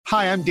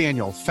Hi, I'm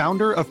Daniel,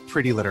 founder of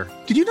Pretty Litter.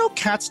 Did you know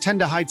cats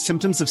tend to hide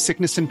symptoms of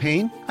sickness and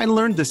pain? I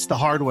learned this the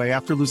hard way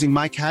after losing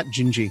my cat,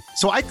 Gingy.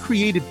 So I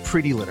created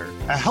Pretty Litter,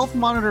 a health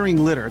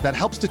monitoring litter that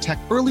helps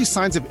detect early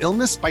signs of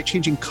illness by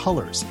changing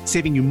colors,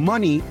 saving you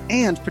money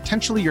and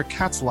potentially your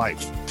cat's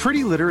life.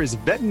 Pretty Litter is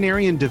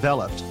veterinarian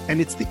developed, and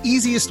it's the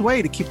easiest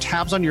way to keep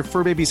tabs on your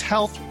fur baby's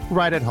health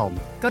right at home.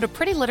 Go to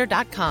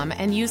prettylitter.com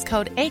and use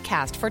code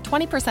ACAST for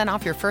 20%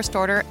 off your first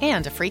order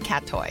and a free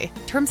cat toy.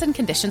 Terms and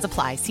conditions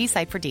apply. See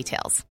site for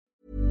details.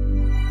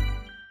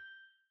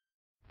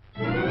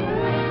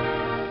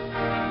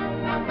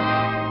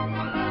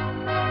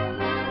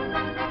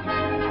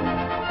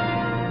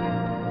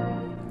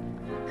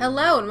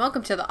 Hello and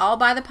welcome to the All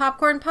by the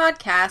Popcorn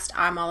podcast.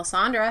 I'm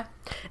Alessandra.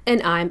 And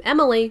I'm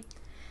Emily.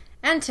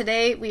 And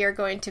today we are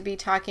going to be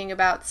talking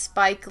about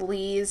Spike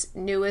Lee's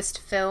newest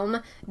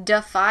film,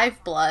 Da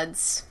 5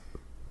 Bloods.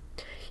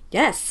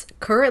 Yes,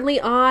 currently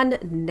on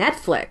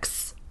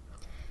Netflix.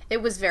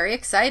 It was very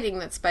exciting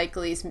that Spike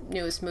Lee's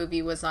newest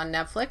movie was on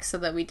Netflix so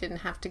that we didn't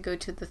have to go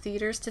to the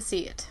theaters to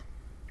see it.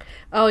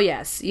 Oh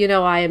yes, you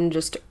know I am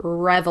just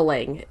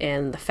reveling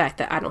in the fact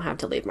that I don't have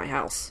to leave my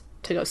house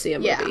to go see a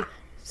movie. Yeah.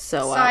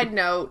 So, Side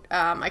note,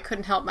 I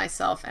couldn't help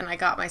myself and I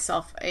got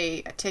myself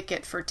a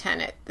ticket for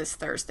Tenet this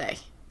Thursday.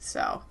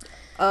 So,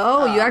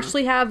 you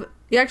actually have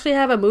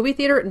a movie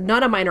theater?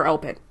 None of mine are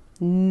open.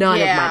 None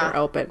of mine are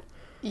open.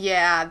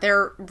 Yeah,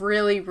 they're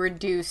really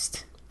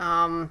reduced.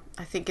 I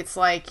think it's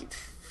like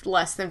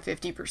less than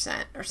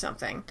 50% or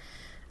something.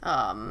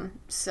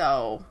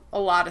 So a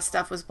lot of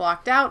stuff was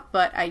blocked out,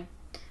 but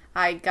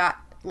I got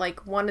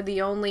like one of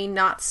the only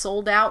not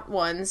sold out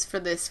ones for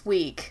this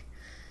week.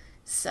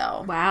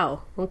 So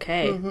wow,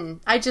 okay. Mm-hmm.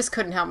 I just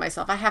couldn't help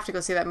myself. I have to go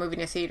see that movie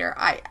in a theater.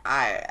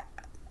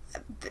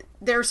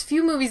 There's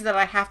few movies that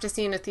I have to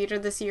see in a theater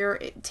this year.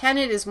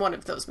 Tenet is one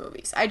of those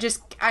movies.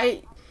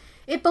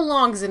 It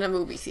belongs in a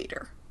movie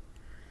theater.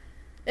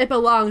 It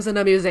belongs in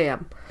a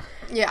museum.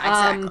 Yeah,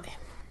 exactly.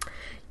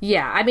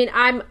 Yeah, I mean,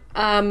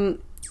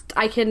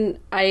 I can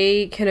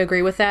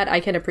agree with that. I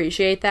can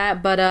appreciate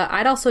that, but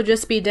I'd also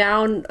just be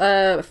down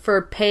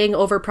for paying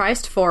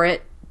overpriced for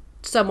it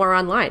somewhere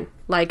online.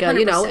 Like,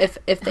 you know, if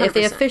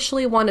they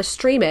officially want to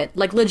stream it,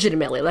 like,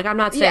 legitimately. Like, I'm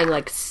not saying,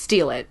 like,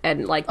 steal it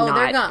and, like,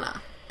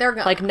 not... They're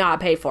gonna. Like, not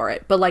pay for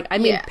it. But, like, I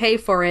mean, pay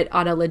for it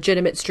on a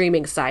legitimate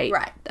streaming site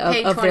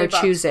of their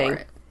choosing.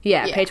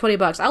 Yeah, pay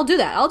 $20. I'll do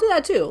that. I'll do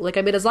that, too. Like,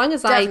 I mean, as long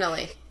as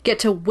I get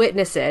to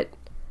witness it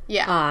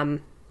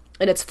in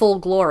its full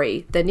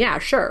glory, then, yeah,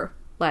 sure.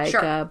 Like,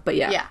 sure. But,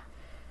 yeah. Yeah.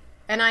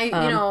 And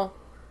I'm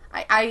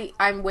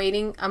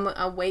waiting.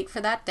 I'll wait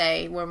for that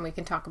day when we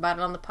can talk about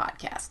it on the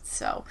podcast.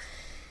 So...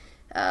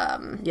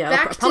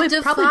 back probably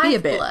to probably be a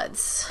bit.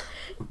 Bloods.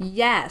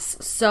 Yes.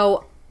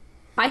 So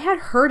I had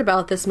heard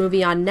about this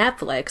movie on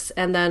Netflix,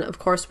 and then of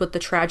course with the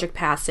tragic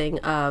passing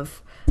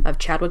of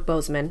Chadwick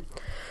Boseman.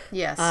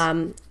 Yes.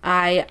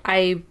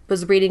 I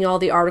was reading all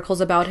the articles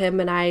about him,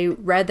 and I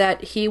read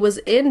that he was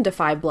in Da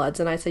 5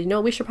 Bloods, and I said, you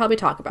know, we should probably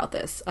talk about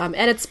this. And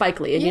it's Spike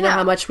Lee, and you know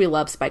how much we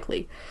love Spike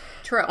Lee.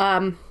 True.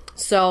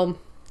 So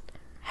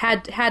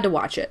had to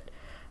watch it.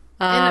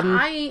 And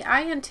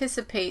I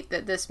anticipate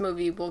that this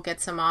movie will get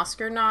some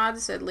Oscar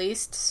nods, at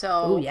least, so...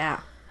 Oh,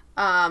 yeah.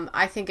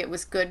 I think it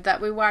was good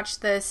that we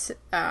watched this,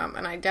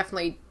 and I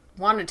definitely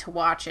wanted to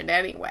watch it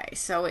anyway,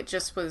 so it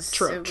just was...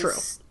 True.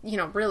 You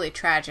know, really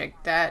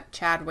tragic that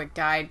Chadwick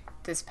died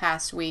this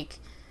past week,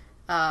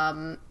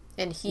 and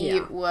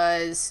he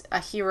was a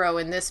hero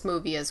in this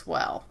movie as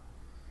well.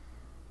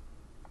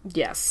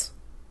 Yes.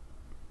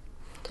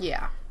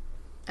 Yeah.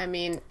 I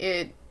mean,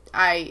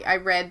 I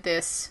read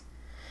this...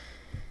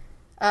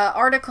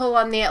 article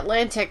on The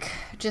Atlantic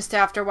just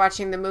after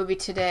watching the movie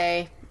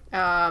today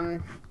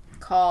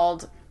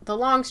called The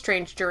Long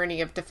Strange Journey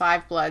of Da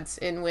 5 Bloods,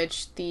 in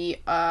which the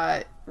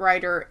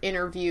writer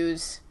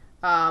interviews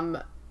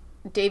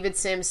David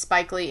Sims,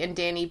 Spike Lee, and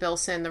Danny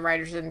Bilson, the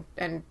writers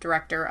and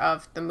director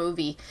of the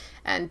movie.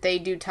 And they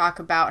do talk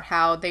about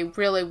how they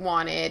really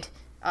wanted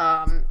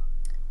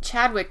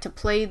Chadwick to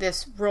play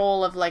this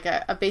role of like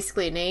a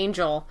basically an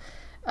angel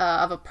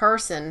of a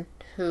person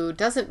who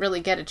doesn't really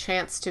get a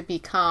chance to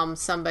become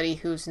somebody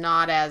who's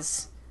not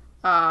as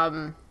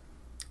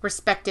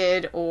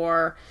respected,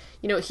 or,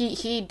 you know,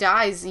 he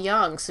dies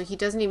young, so he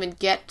doesn't even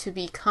get to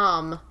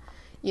become,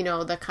 you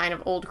know, the kind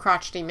of old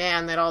crotchety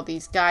man that all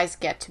these guys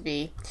get to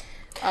be.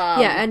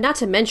 Yeah, and not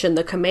to mention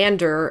the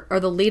commander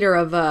or the leader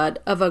of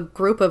a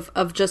group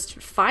of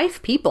just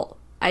 5 people.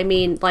 I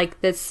mean,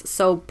 like, this,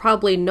 so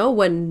probably no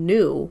one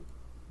knew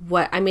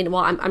what, I mean,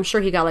 well, I'm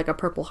sure he got, like, a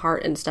Purple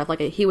Heart and stuff,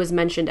 like, he was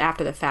mentioned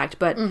after the fact,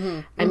 but,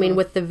 I mean,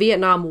 with the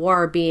Vietnam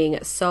War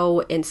being so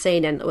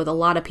insane and with a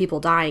lot of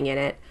people dying in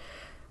it,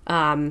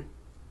 yeah,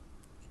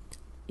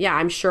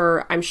 I'm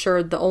sure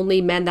the only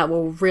men that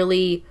will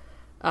really,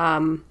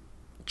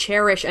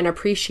 cherish and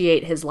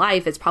appreciate his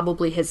life is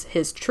probably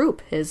his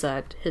troop,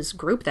 his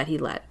group that he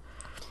led.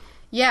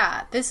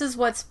 Yeah, this is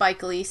what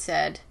Spike Lee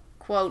said,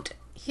 quote,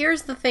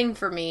 here's the thing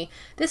for me.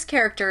 This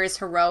character is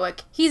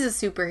heroic. He's a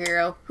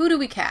superhero. Who do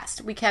we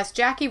cast? We cast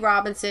Jackie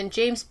Robinson,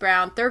 James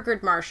Brown,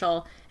 Thurgood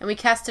Marshall, and we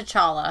cast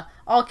T'Challa,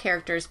 all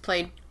characters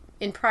played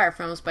in prior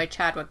films by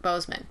Chadwick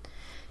Boseman.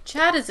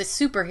 Chad is a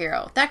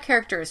superhero. That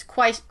character is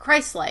quite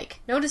Christ-like.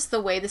 Notice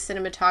the way the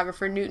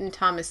cinematographer Newton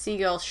Thomas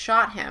Sigel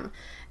shot him.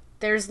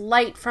 There's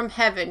light from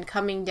heaven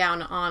coming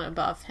down on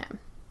above him.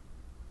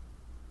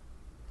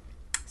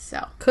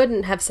 So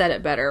couldn't have said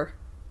it better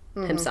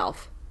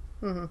himself.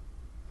 Mm-hmm.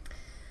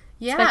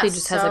 Yeah, Spike Lee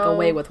just has like a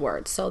way with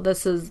words. So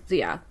this is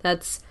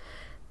that's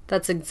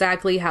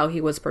exactly how he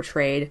was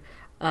portrayed.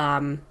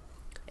 And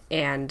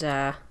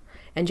yeah,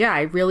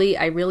 I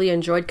really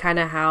enjoyed kind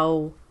of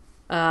how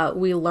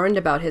we learned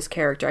about his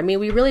character. I mean,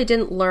 we really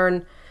didn't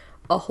learn.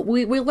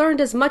 We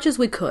learned as much as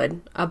we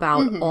could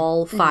about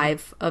all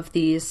 5 of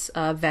these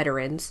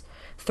veterans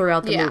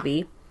throughout the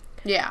movie.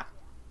 Yeah.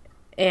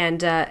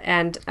 And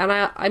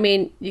I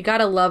mean, you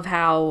gotta love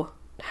how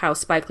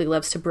Spike Lee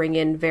loves to bring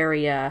in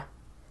very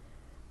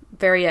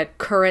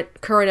current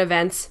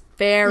events,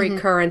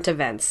 current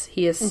events.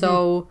 He is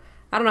so,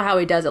 I don't know how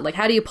he does it. Like,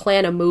 how do you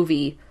plan a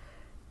movie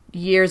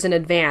years in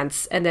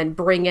advance and then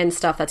bring in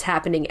stuff that's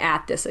happening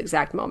at this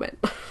exact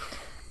moment?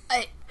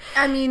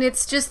 I mean,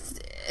 it's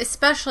just,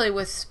 especially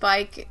with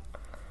Spike,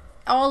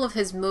 all of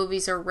his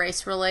movies are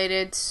race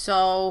related,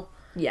 so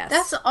yes,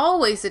 that's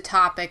always a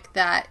topic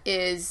that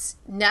is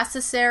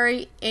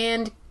necessary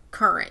and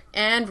current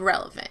and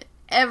relevant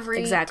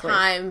every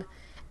time,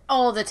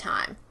 all the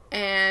time.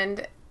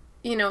 And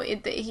you know,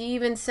 he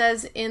even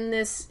says in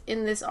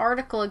this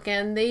article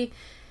again,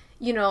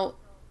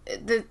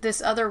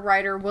 this other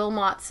writer,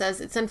 Wilmot,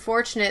 says it's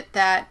unfortunate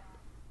that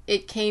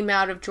it came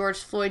out of George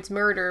Floyd's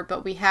murder,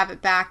 but we have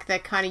it back,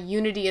 that kind of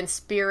unity and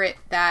spirit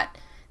that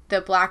the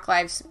Black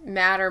Lives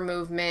Matter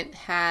movement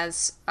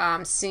has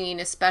seen,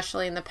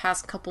 especially in the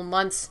past couple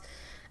months.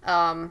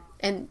 But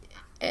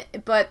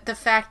the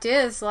fact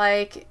is,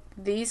 like,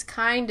 these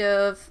kind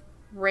of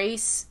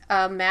race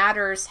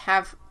matters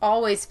have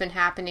always been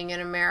happening in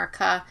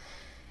America,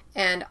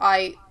 and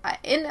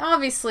and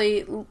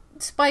obviously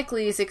Spike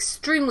Lee is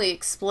extremely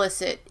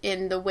explicit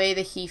in the way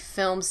that he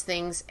films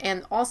things,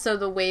 and also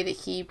the way that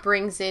he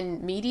brings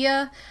in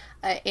media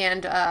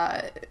and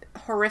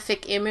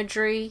horrific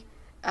imagery.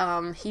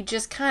 He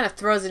just kind of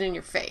throws it in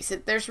your face.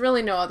 There's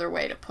really no other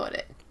way to put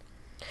it.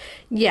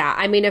 Yeah,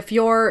 I mean, if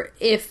you're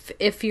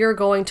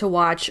going to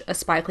watch a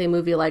Spike Lee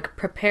movie, like,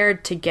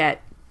 prepared to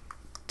get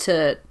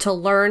to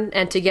learn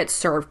and to get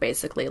served,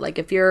 basically. Like,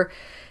 if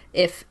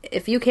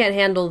you can't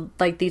handle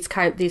like these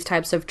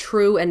types of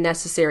true and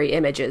necessary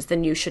images,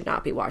 then you should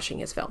not be watching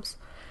his films.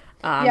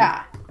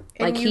 Yeah,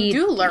 and like, you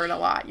do learn a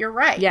lot. You're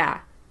right. Yeah,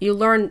 you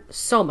learn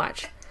so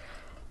much.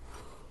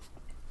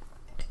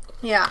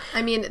 Yeah,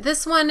 I mean,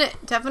 this one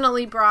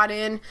definitely brought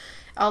in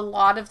a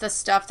lot of the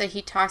stuff that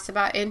he talks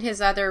about in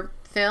his other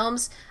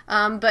films,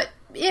 but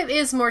it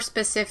is more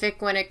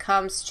specific when it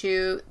comes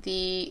to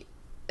the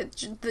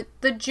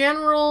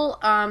general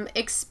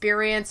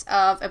experience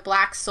of a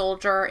black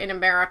soldier in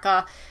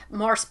America,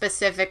 more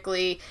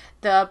specifically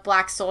the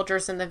black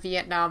soldiers in the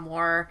Vietnam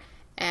War,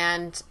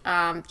 and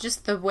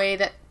just the way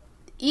that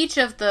each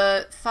of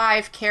the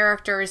 5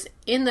 characters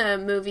in the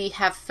movie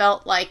have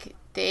felt like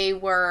they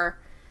were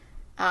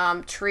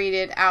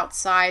treated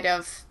outside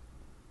of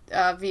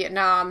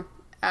Vietnam,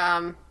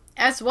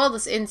 as well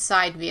as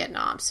inside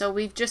Vietnam. So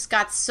we've just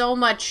got so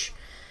much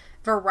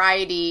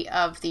variety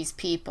of these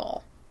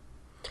people.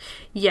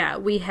 Yeah,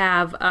 we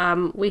have,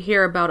 we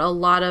hear about a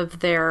lot of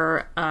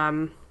their,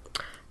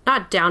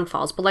 not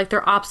downfalls, but like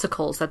their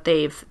obstacles that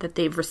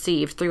they've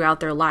received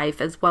throughout their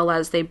life, as well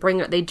as they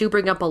do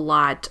bring up a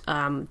lot,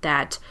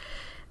 that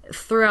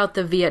throughout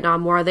the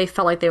Vietnam War, they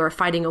felt like they were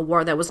fighting a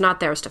war that was not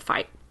theirs to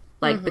fight.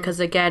 Like, because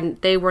again,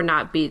 they were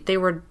not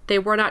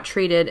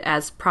treated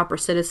as proper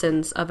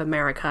citizens of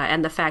America,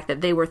 and the fact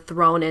that they were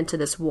thrown into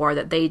this war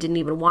that they didn't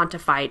even want to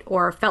fight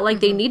or felt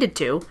like they needed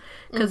to,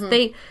 because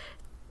they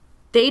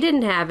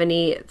didn't have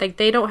any, like,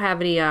 they don't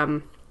have any,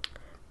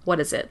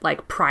 what is it,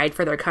 like, pride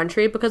for their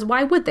country, because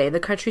why would they? The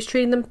country's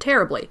treating them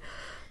terribly.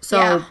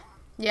 So,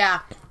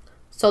 yeah.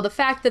 So the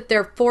fact that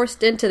they're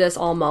forced into this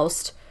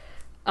almost,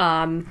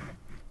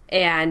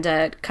 and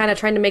kind of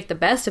trying to make the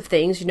best of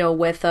things, you know,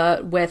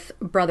 with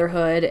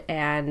brotherhood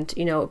and,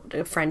 you know,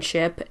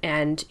 friendship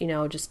and, you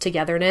know, just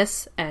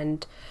togetherness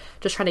and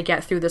just trying to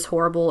get through this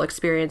horrible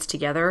experience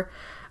together,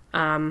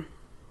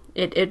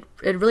 it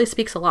really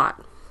speaks a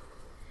lot.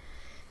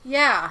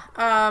 Yeah,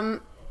 I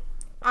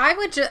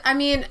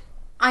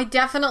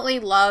definitely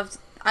loved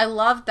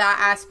that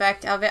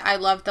aspect of it. I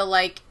loved the,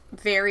 like,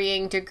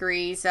 varying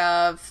degrees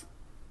of,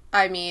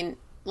 I mean,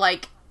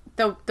 like,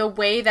 the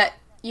way that,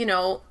 you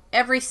know,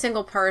 every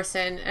single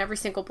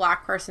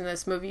black person in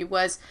this movie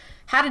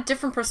had a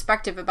different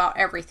perspective about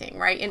everything,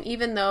 right? And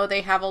even though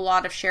they have a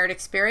lot of shared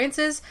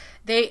experiences,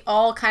 they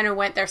all kind of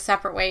went their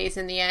separate ways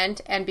in the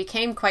end and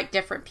became quite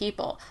different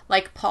people.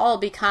 Like, Paul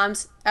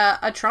becomes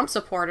a Trump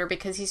supporter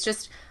because he's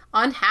just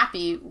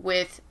unhappy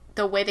with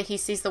the way that he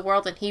sees the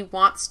world, and he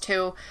wants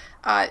to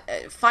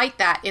fight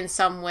that in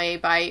some way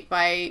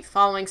by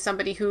following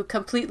somebody who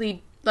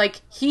completely,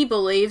 like, he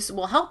believes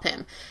will help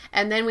him.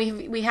 And then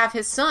we have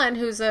his son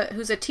who's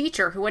a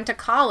teacher who went to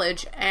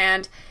college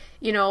and,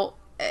 you know,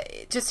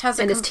 just has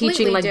a and completely is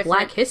teaching like different...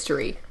 Black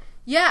history.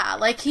 Yeah,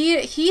 like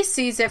he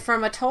sees it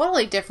from a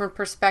totally different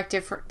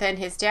perspective than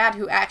his dad,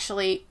 who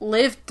actually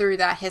lived through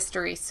that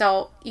history.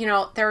 So, you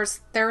know, there's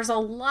a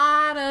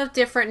lot of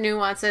different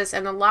nuances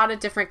and a lot of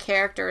different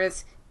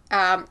characters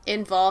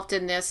involved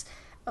in this,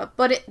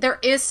 but there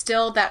is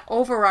still that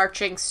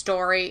overarching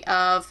story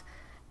of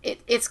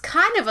it's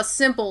kind of a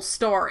simple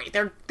story.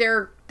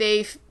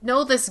 They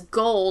know this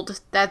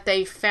gold that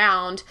they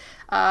found,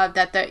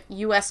 that the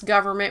U.S.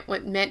 government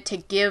meant to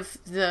give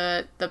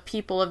the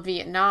people of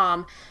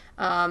Vietnam.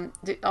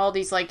 All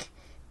these like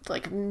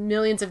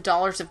millions of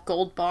dollars of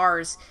gold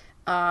bars.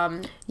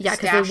 Yeah, because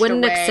they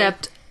wouldn't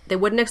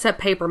away. accept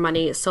paper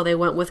money, so they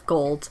went with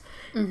gold.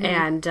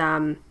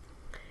 Mm-hmm.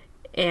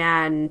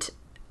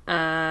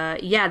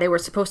 Yeah, they were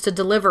supposed to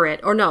deliver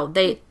it, or no,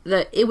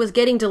 it was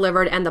getting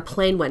delivered, and the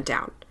plane went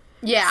down.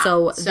 Yeah,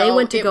 so they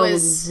went to go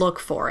look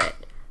for it.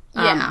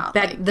 Yeah,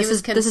 this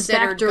is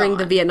back during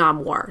the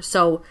Vietnam War.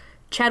 So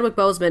Chadwick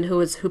Boseman,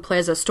 who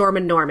plays a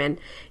Stormin' Norman,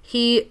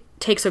 he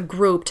takes a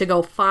group to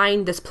go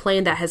find this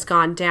plane that has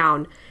gone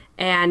down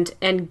and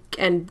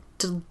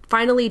to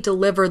finally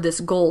deliver this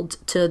gold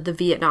to the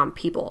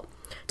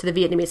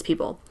Vietnamese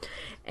people.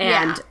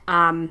 And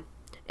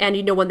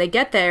you know, when they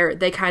get there,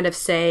 they kind of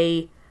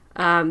say,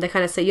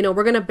 you know,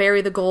 we're going to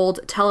bury the gold,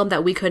 tell them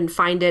that we couldn't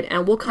find it,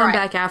 and we'll come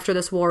back after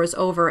this war is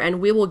over,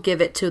 and we will give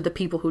it to the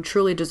people who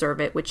truly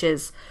deserve it, which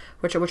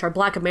are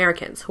Black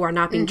Americans who are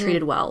not being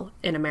treated well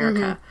in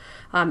America.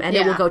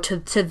 It will go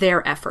to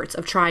their efforts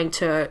of trying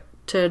to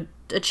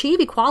achieve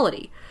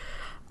equality.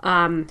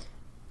 I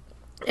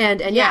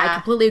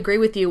completely agree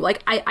with you.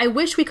 Like, I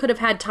wish we could have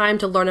had time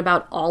to learn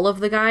about all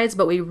of the guys,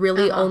 but we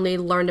really only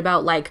learned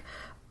about, like,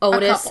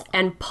 Otis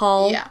and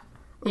Paul. Yeah.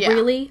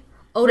 Really?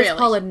 Otis, really.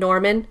 Paul, and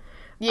Norman.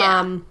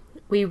 Yeah.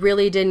 We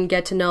really didn't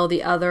get to know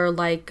the other,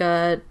 like,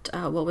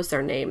 what was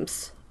their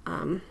names?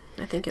 I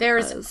think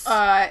There's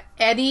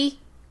Eddie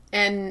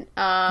and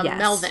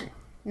yes.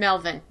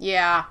 Melvin,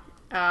 yeah.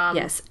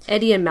 Yes,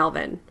 Eddie and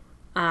Melvin.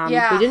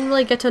 We didn't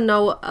really get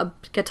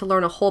to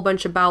learn a whole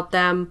bunch about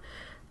them,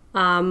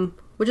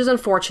 which is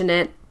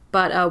unfortunate.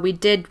 But we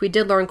did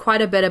learn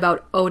quite a bit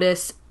about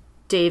Otis,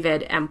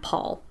 David, and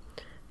Paul.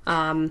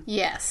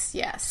 Yes.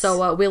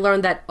 So we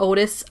learned that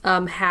Otis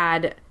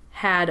had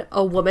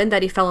a woman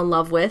that he fell in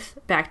love with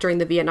back during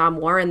the Vietnam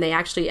War, and they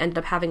actually ended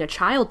up having a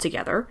child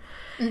together.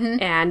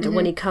 Mm-hmm. And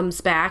when he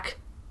comes back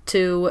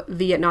to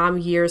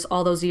Vietnam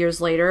all those years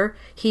later,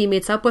 he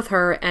meets up with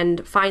her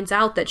and finds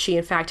out that she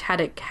in fact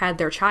had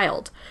their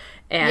child.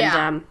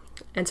 And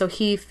so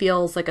he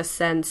feels like a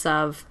sense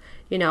of,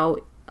 you know,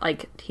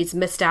 like he's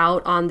missed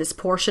out on this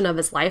portion of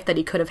his life that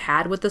he could have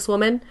had with this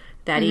woman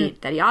that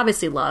he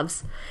obviously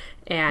loves.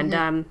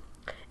 And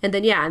and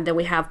then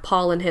we have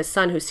Paul and his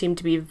son, who seem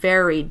to be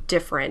very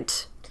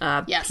different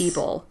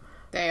people.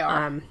 They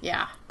are.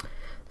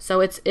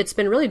 So it's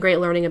been really great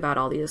learning about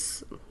all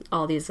these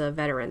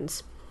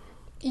veterans.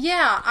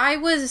 Yeah,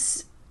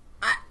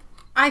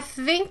 I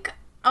think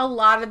a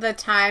lot of the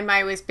time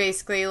I was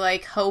basically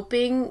like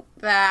hoping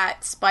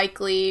that Spike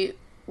Lee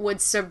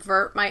would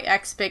subvert my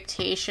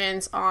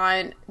expectations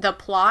on the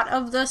plot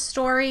of the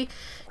story.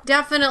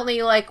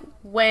 Definitely, like,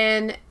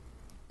 when,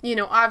 you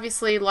know,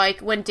 obviously, like,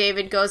 when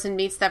David goes and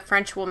meets that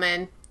French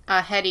woman,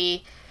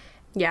 Hetty,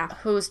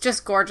 who's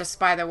just gorgeous,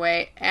 by the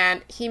way,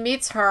 and he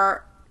meets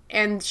her,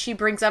 and she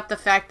brings up the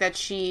fact that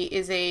she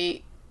is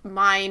a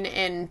mine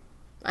and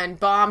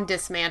bomb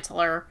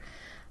dismantler,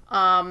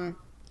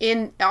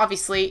 in,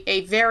 obviously,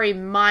 a very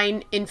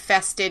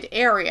mine-infested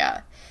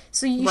area.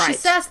 So she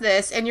says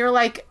this, and you're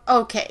like,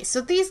 okay,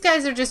 so these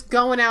guys are just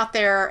going out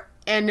there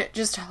and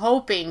just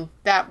hoping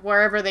that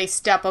wherever they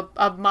step,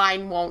 a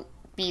mine won't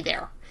be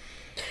there.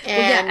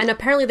 And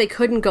apparently they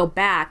couldn't go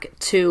back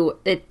to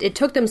it. It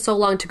took them so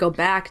long to go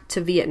back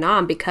to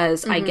Vietnam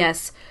because I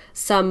guess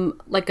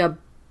it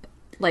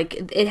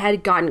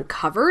had gotten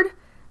covered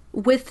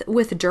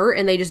with dirt,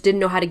 and they just didn't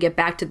know how to get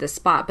back to this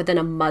spot. But then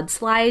a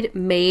mudslide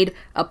made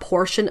a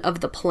portion of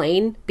the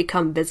plane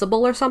become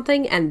visible or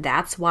something, and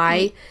that's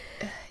why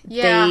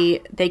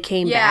they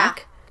came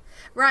back.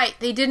 Right.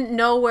 They didn't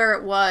know where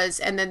it was,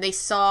 and then they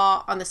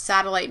saw on the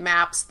satellite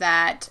maps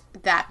that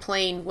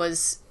plane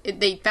was...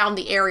 They found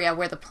the area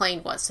where the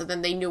plane was, so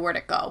then they knew where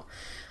to go.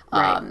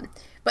 Right.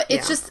 But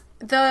it's just...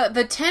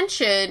 The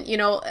tension, you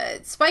know,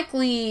 Spike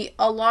Lee,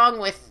 along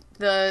with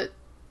the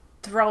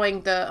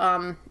throwing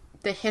the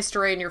the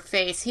history in your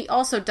face, he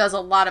also does a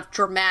lot of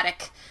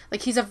dramatic,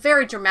 like, he's a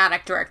very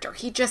dramatic director.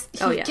 He gets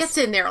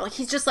in there, like,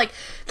 he's just like,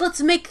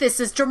 let's make this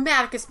as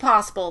dramatic as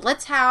possible.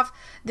 Let's have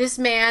this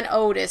man,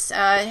 Otis,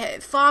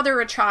 father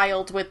a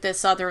child with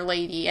this other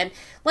lady, and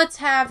let's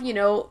have,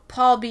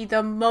 Paul be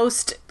the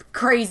most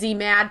crazy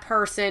mad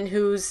person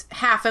who's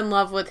half in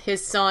love with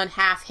his son,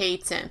 half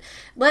hates him.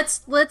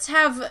 Let's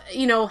have,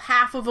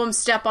 half of them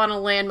step on a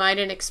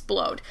landmine and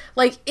explode.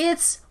 Like,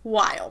 it's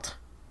wild.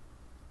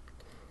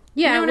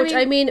 Yeah,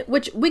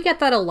 which we get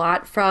that a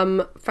lot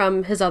from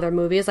his other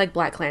movies like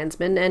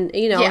BlacKkKlansman, and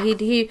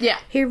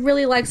he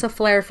really likes a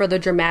flair for the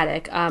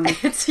dramatic.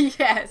 It's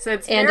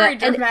very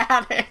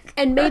dramatic.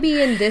 And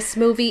maybe in this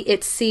movie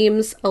it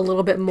seems a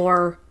little bit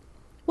more.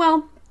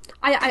 Well,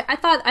 I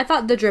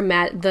thought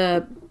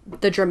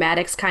the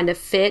dramatics kind of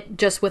fit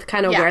just with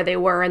kind of where they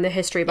were and the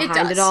history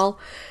behind it all.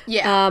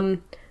 Yeah.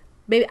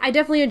 Maybe I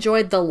definitely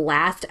enjoyed the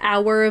last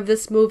hour of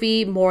this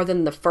movie more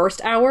than the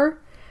first hour.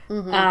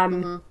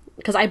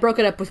 Because I broke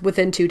it up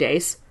within 2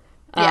 days.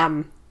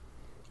 And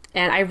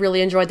I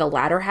really enjoyed the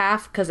latter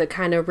half because it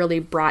kind of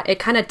really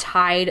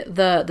tied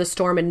the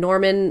Storm and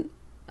Norman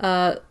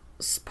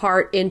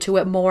part into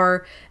it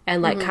more,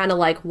 and kind of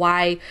like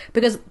why,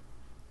 because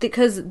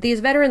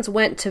these veterans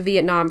went to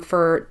Vietnam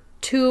for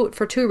two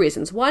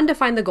reasons. One, to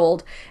find the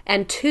gold,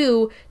 and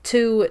two,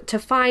 to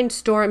find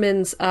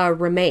Storman's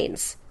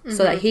remains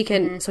so that they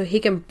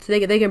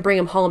can bring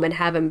him home and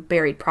have him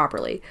buried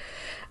properly.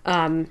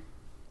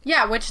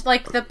 Yeah, which,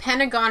 like, the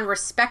Pentagon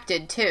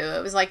respected, too.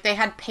 It was like they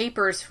had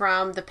papers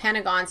from the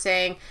Pentagon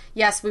saying,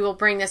 yes, we will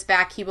bring this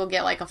back. He will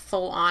get, like, a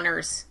full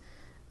honors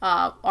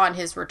on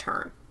his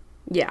return.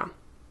 Yeah.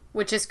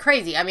 Which is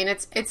crazy. I mean,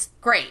 it's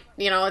great.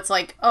 It's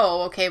like,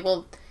 oh, okay,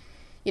 well,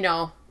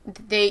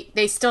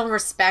 they still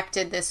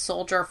respected this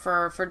soldier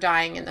for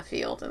dying in the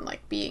field and,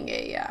 like, being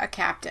a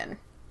captain.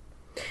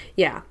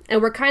 Yeah,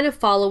 and we're kind of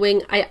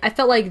following. I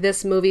felt like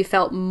this movie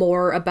felt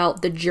more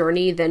about the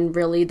journey than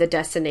really the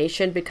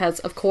destination, because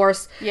of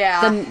course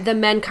the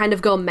men kind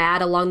of go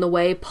mad along the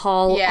way.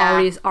 Paul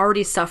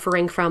already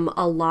suffering from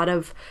a lot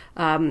of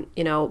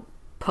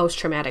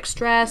post-traumatic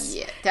stress.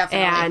 Yeah,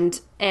 definitely.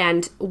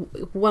 And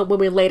when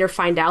we later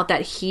find out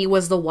that he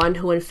was the one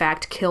who in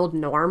fact killed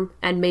Norm,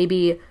 and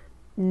maybe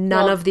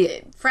of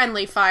the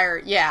friendly fire,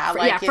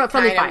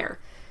 friendly fire.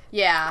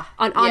 Yeah.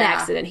 On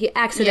accident. He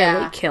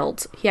accidentally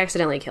killed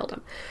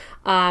him.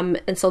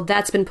 And so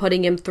that's been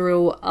putting him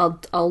through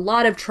a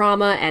lot of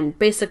trauma, and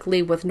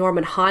basically with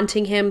Norman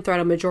haunting him throughout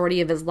a majority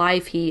of his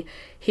life, he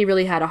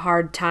really had a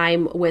hard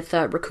time with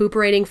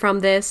recuperating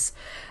from this.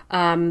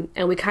 And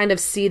we kind of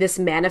see this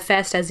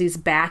manifest as he's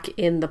back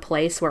in the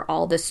place where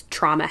all this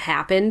trauma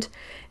happened.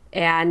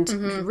 And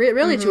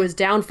really to his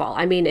downfall.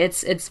 I mean,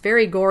 it's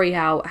very gory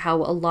how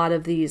a lot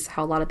of these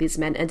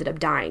men ended up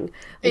dying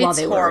while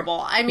they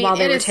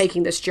were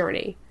taking this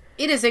journey.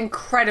 It is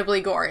incredibly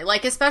gory.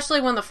 Like,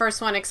 especially when the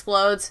first one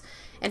explodes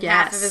and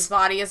half of his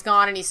body is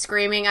gone and he's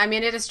screaming. I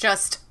mean, it is.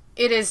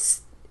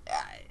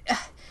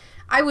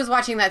 I was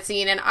watching that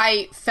scene and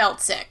I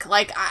felt sick.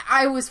 Like,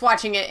 I was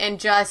watching it and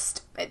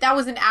that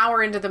was an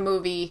hour into the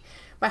movie.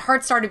 My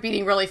heart started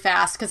beating really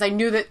fast because I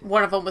knew that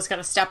one of them was going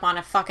to step on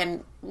a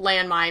fucking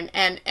landmine,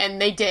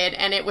 and they did,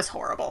 and it was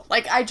horrible.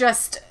 Like,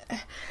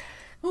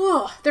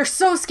 they're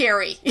so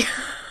scary.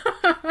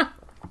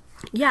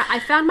 Yeah,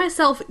 I found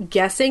myself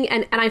guessing,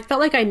 and I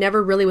felt like I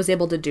never really was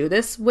able to do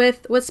this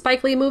with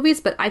Spike Lee movies,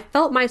 but I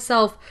felt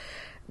myself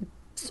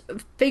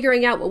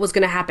figuring out what was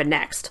going to happen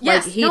next.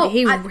 Yes, like, he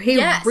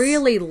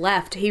really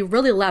left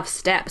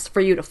steps for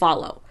you to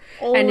follow.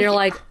 Oh, and you're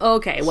like,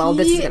 okay, well,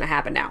 this is going to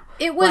happen now.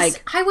 It was,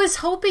 I was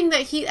hoping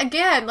that he,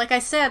 again, like I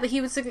said, that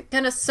he was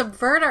going to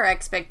subvert our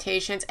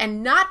expectations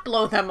and not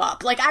blow them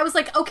up. Like, I was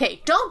like,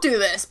 okay, don't do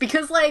this,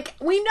 because, like,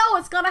 we know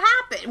it's going to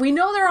happen. We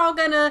know they're all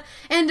going to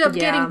end up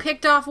getting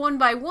picked off one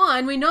by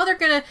one. We know they're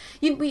going to,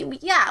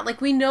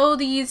 we know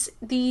these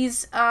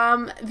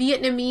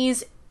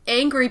Vietnamese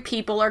angry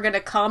people are going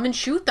to come and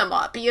shoot them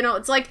up.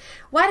 It's like,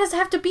 why does it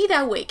have to be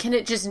that way? Can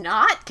it just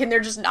not? Can there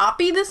just not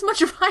be this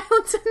much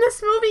violence in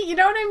this movie? You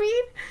know what I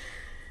mean?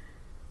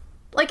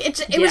 Like,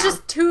 it was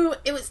just too,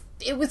 it was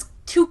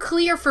too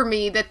clear for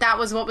me that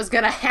was what was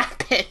going to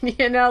happen,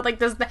 Like,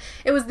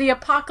 it was the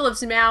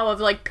apocalypse now of,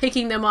 like,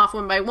 picking them off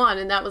one by one,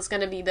 and that was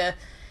going to be the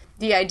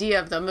idea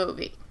of the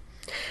movie.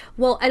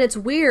 Well, and it's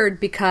weird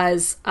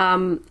because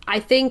I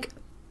think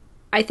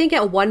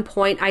at one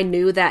point I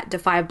knew that Da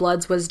 5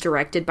 Bloods was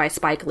directed by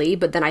Spike Lee,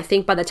 but then I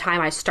think by the time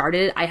I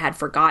started it, I had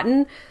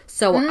forgotten.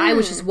 So I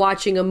was just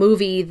watching a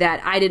movie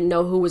that I didn't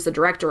know who was the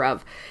director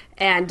of.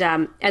 And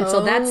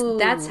so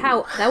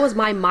that was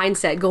my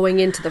mindset going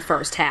into the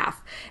first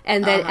half.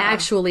 And then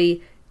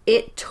actually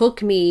it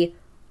took me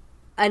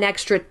an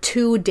extra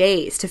 2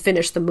 days to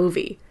finish the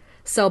movie.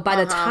 So by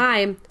the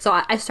time,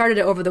 I started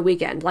it over the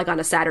weekend, like on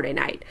a Saturday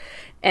night.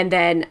 And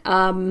then,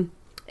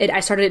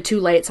 I started it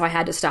too late, so I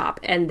had to stop.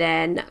 And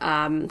then,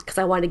 because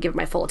I wanted to give it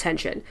my full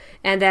attention.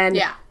 And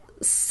then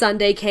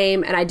Sunday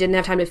came, and I didn't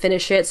have time to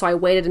finish it, so I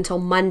waited until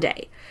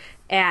Monday.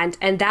 And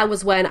that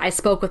was when I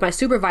spoke with my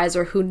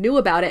supervisor who knew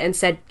about it and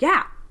said,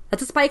 yeah,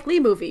 that's a Spike Lee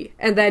movie.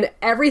 And then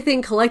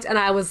everything clicked, and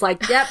I was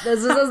like, yep,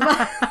 this is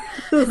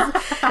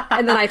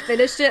and then I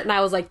finished it, and I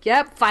was like,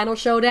 yep, final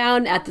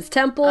showdown at this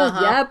temple,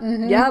 that,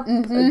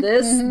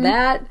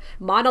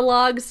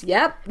 monologues,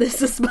 yep,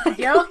 this is Spike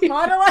Lee.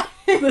 Monologue.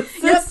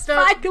 This is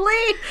Spike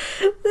Lee.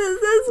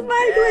 This is Spike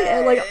Lee.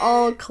 And like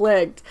all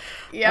clicked.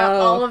 Yeah,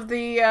 all of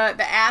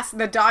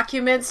the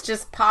documents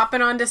just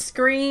popping onto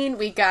screen.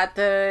 We got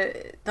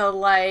the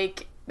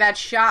like that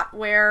shot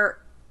where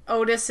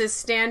Otis is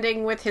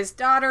standing with his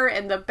daughter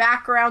and the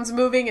background's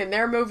moving and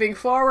they're moving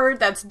forward.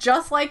 That's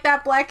just like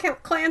that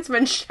Black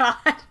Klansman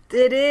shot.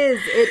 It is.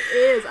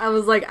 I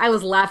was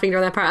laughing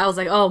during that part. I was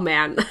like, oh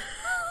man.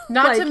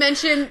 Not to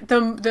mention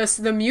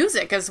the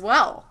music as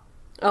well.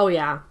 Oh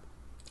yeah.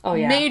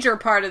 Major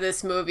part of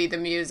this movie, the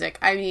music.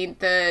 I mean,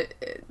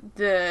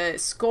 the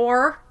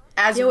score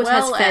as well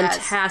as... It has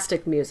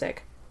fantastic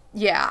music.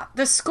 Yeah,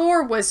 the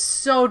score was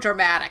so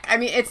dramatic. I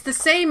mean, it's the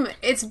same...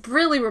 It's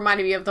really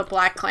reminded me of the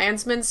Black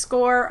Klansman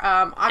score.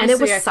 And it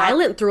was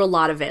silent through a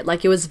lot of it.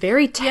 Like, it was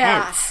very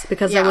tense.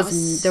 Because there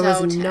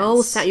was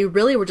no sound. You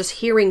really were just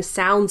hearing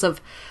sounds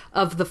of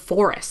the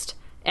forest.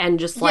 And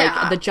just,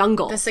 like, the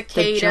jungle. The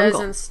cicadas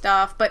and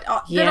stuff. But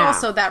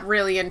also that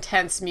really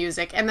intense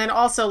music. And then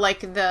also, like,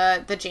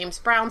 the James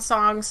Brown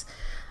songs...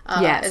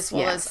 as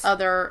well as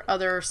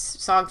other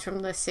songs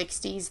from the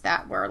 60s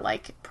that were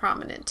like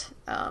prominent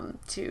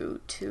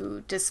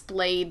to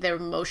display the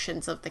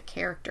emotions of the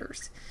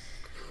characters.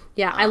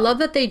 Yeah, I love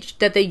that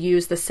they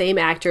use the same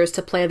actors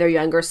to play their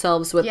younger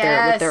selves with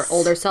their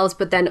older selves,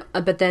 but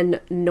then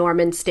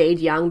Norman stayed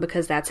young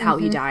because that's how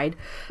he died.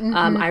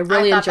 I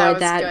really enjoyed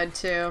that. Good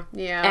too.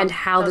 Yeah, and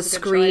how the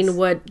screen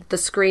would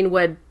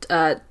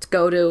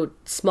go to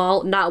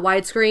small, not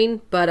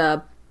widescreen,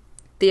 but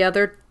the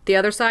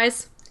other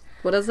size.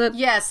 What is it?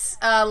 Yes,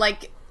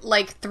 like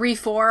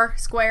 3:4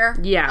 square.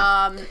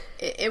 Yeah.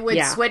 It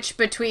would switch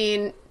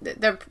between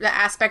the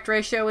aspect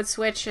ratio would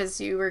switch as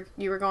you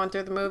were going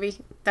through the movie.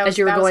 As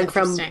you were going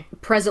from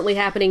presently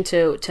happening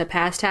to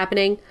past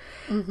happening.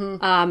 And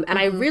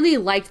I really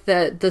liked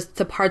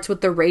the parts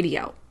with the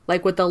radio,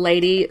 like with the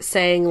lady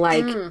saying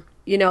like,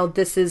 you know,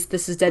 this is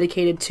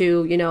dedicated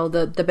to, you know,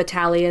 the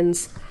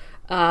battalions.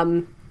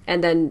 And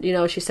then, you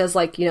know, she says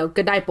like, you know,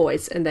 good night,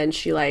 boys, and then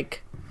she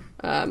like.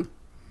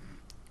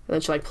 And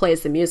then she like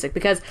plays the music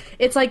because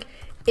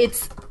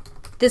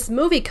this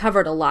movie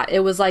covered a lot.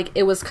 It was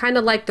kind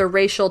of like the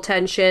racial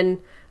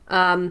tension,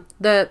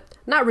 the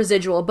not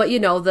residual, but you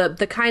know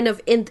the kind of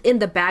in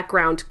the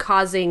background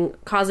causing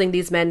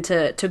these men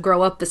to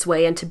grow up this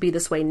way and to be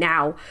this way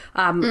now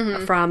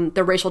from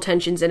the racial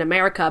tensions in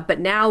America, but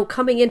now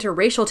coming into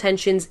racial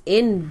tensions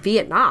in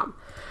Vietnam.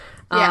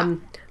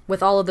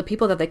 With all of the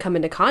people that they come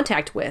into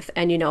contact with,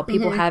 and you know,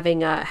 people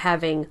having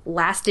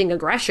lasting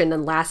aggression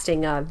and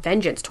lasting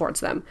vengeance towards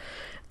them,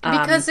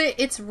 because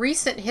it's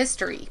recent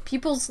history.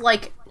 People's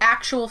like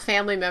actual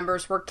family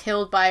members were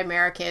killed by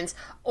Americans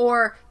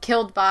or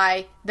killed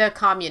by the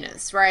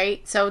communists,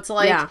 right? So it's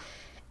like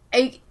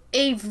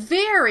a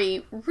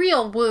very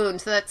real wound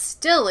that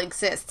still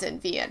exists in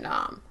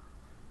Vietnam.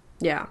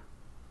 Yeah.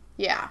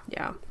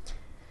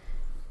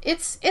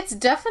 It's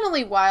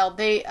definitely wild.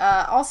 They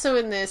also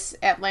in this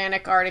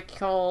Atlantic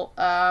article,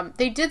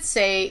 they did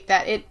say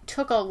that it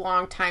took a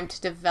long time to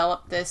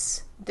develop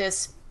this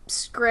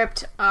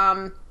script,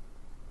 and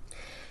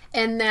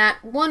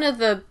that one of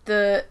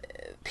the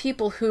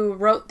people who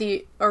wrote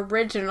the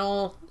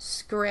original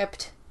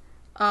script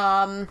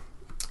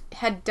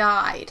had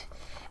died.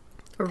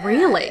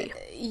 Really?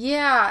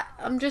 Yeah.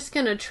 I'm just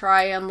gonna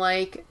try and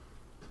like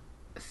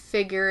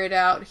figure it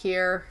out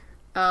here.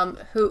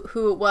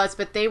 Who it was,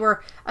 but they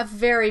were a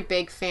very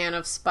big fan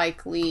of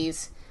Spike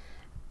Lee's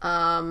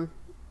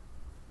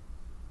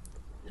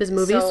his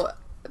movies. So,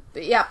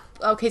 yeah,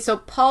 okay. So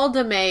Paul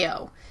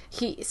DeMeo,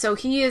 he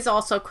is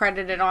also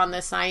credited on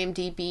this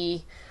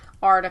IMDb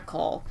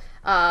article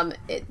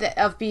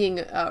of being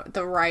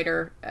the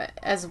writer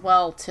as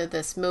well to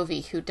this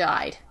movie who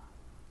died.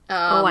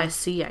 I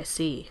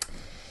see.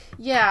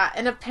 Yeah,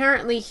 and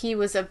apparently he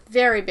was a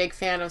very big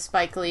fan of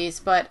Spike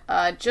Lee's, but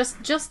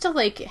just to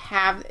like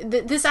have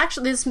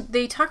this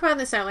they talk about in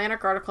this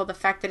Atlantic article the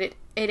fact that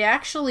it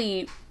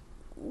actually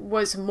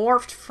was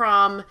morphed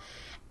from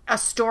a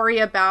story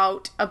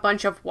about a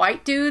bunch of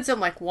white dudes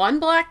and like one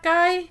black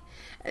guy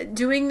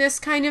doing this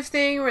kind of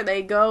thing where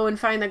they go and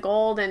find the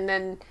gold and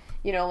then,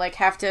 you know, like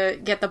have to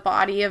get the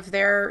body of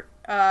their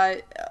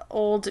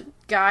old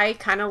guy,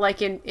 kind of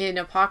like in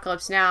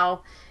Apocalypse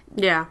Now.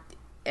 Yeah.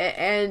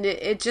 And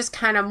it just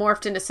kind of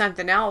morphed into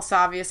something else,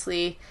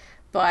 obviously.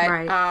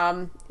 But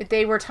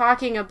they were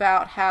talking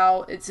about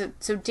how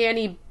so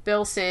Danny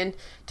Bilson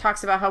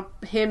talks about how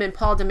him and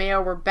Paul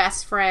DeMeo were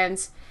best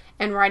friends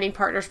and writing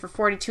partners for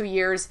 42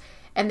 years,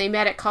 and they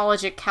met at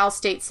college at Cal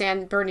State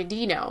San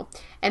Bernardino.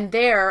 And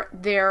their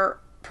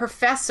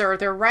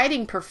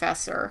writing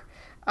professor,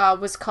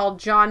 was called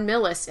John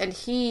Millis, and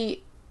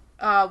he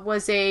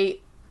was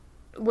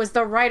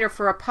the writer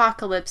for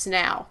Apocalypse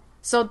Now.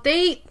 So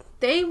they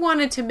they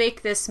wanted to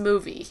make this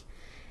movie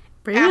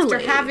Really? after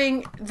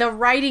having the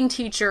writing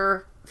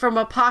teacher from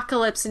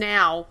Apocalypse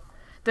Now,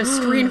 the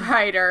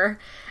screenwriter,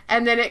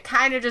 and then it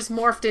kind of just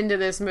morphed into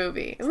this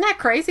movie. Isn't that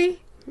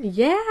crazy?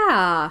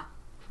 Yeah.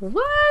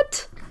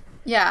 What?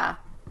 Yeah.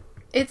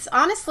 It's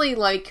honestly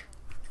like,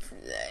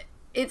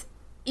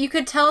 you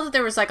could tell that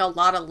there was like a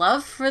lot of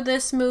love for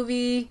this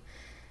movie.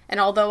 And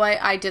although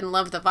I didn't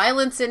love the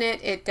violence in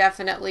it, it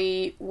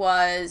definitely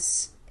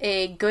was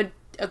a good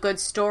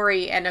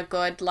story and a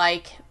good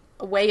like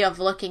way of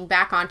looking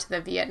back onto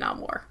the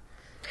Vietnam War.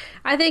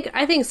 I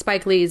think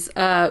Spike Lee's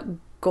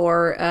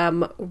gore,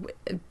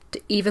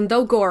 even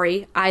though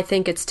gory, I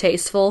think it's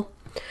tasteful.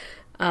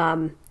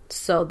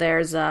 So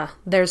there's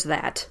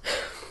that.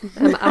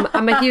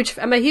 I'm a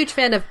huge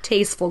fan of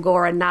tasteful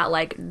gore and not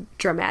like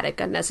dramatic,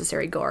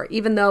 unnecessary gore.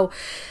 Even though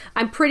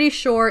I'm pretty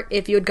sure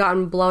if you had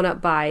gotten blown up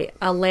by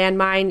a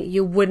landmine,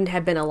 you wouldn't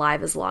have been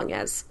alive as long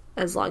as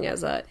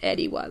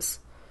Eddie was.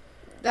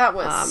 That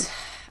was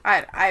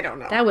I don't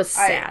know. That was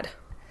sad.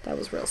 That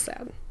was real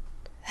sad.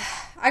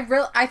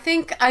 I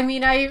think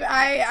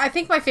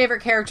my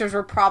favorite characters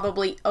were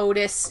probably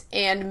Otis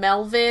and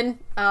Melvin,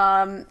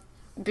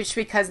 just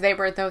because they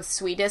were the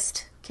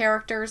sweetest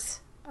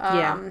characters.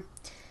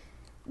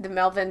 The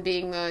Melvin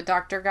being the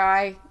doctor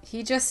guy,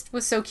 he just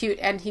was so cute,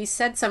 and he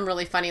said some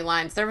really funny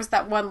lines. There was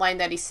that one line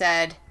that he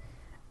said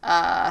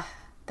that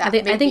I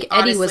think Eddie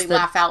honestly was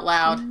laugh out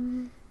loud.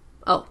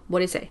 Oh, what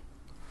did he say?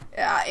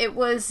 It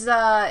was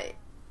oh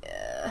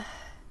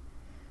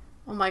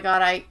my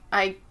god,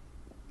 I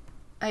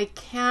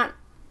can't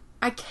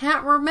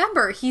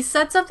remember. He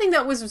said something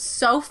that was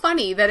so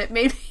funny that it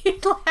made me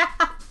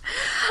laugh.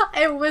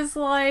 It was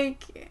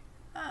like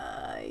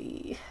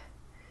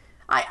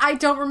I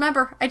don't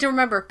remember.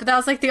 But that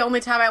was like the only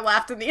time I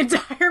laughed in the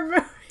entire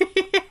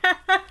movie.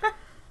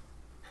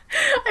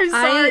 I'm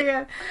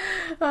sorry.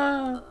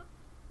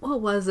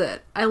 What was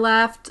it? I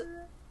laughed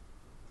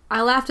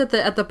at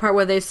the part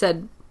where they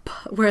said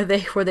where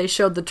they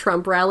showed the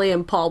Trump rally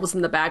and Paul was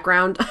in the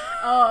background.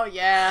 Oh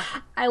yeah,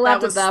 I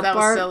laughed at that part.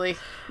 Was silly.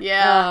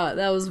 Yeah,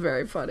 that was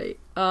very funny.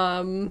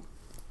 And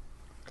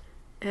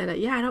I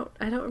don't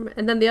remember.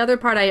 And then the other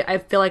part I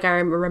feel like I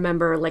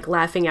remember like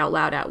laughing out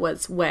loud at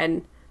was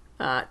when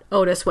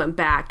Otis went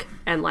back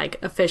and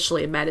like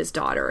officially met his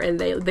daughter, and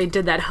they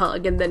did that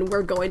hug, and then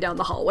we're going down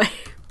the hallway.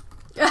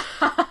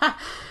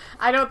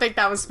 I don't think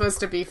that was supposed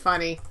to be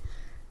funny.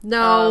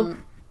 No,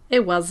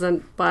 it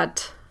wasn't.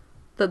 But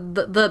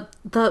the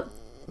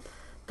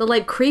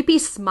like creepy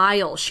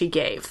smile she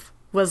gave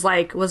was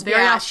very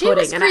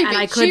off-putting, and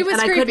I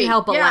couldn't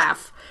help but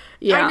laugh.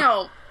 Yeah, I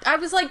know. I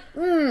was like,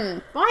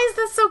 why is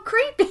this so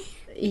creepy?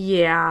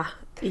 Yeah.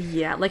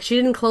 Like she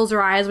didn't close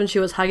her eyes when she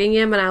was hugging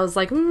him, and I was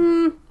like,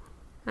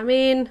 I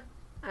mean,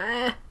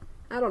 I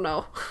don't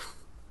know.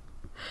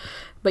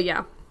 But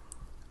yeah.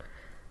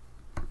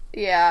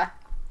 Yeah.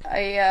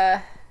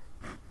 I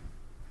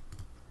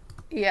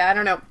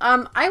don't know.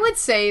 I would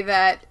say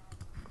that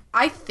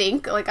I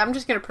think, like, I'm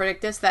just going to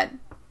predict this, that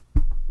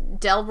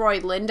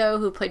Delroy Lindo,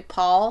 who played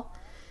Paul,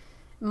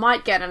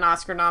 might get an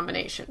Oscar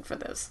nomination for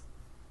this.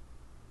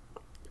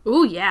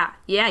 Ooh, yeah.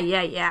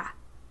 Yeah.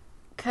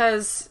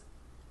 Because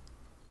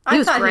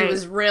I thought he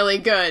was really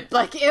good.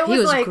 Like, he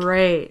was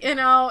great. You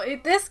know,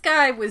 this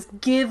guy was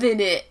giving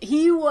it.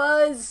 He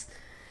was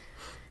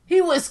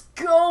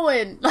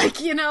going. Like,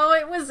 you know,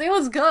 it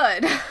was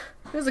good.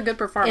 It was a good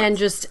performance.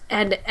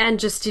 And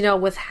just you know,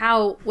 with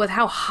how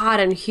hot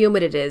and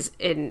humid it is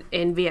in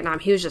Vietnam,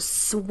 he was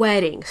just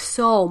sweating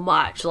so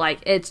much. Like,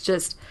 it's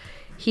just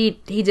he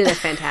did a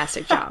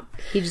fantastic job.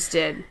 He just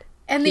did.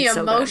 And the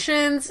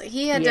emotions,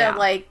 he had to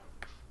like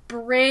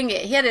bring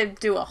it. He had to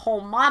do a whole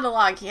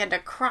monologue. He had to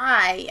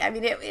cry. I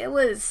mean, it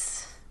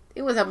was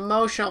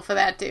emotional for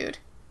that dude.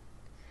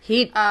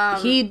 He I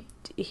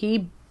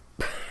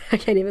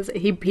can't even say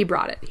he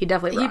brought it. He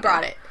definitely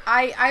brought it.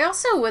 I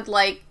also would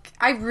like.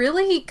 I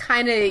really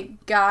kind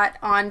of got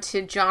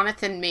onto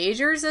Jonathan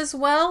Majors as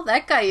well.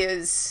 That guy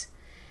is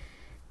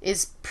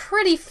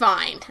pretty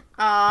fine.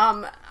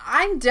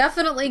 I'm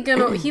definitely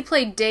gonna. He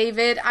played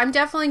David. I'm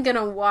definitely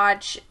gonna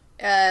watch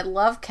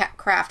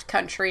Lovecraft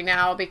Country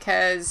now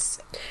because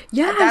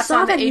that's I saw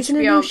on that. He's in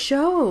a new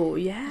show.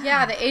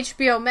 Yeah, the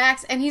HBO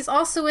Max, and he's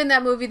also in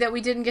that movie that we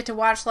didn't get to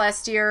watch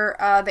last year,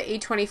 the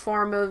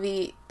A24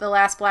 movie, The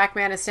Last Black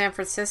Man in San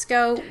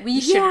Francisco.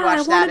 We should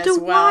watch that as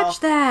well. I wanted to watch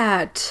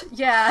that.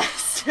 Yeah,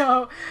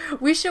 so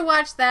we should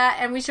watch that,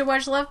 and we should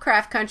watch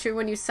Lovecraft Country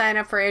when you sign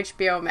up for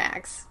HBO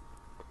Max.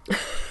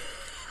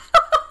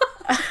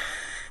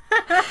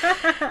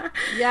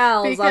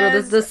 Yeah,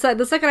 because the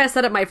second I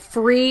set up my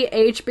free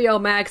HBO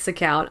Max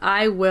account,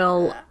 I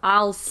will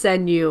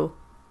send you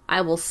that.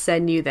 I'll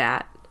send you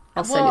that.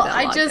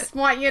 I just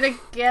want you to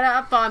get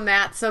up on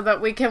that so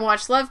that we can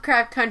watch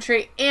Lovecraft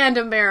Country and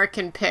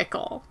American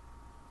Pickle.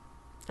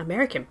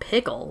 American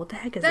Pickle? What the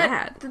heck is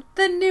that?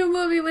 The new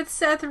movie with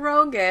Seth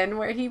Rogen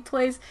where he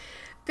plays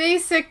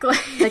basically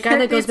the guy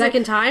that goes back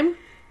in time?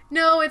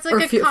 No, it's like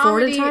a comedy.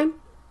 Forward in time?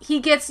 he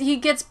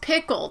gets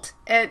pickled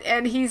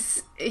and he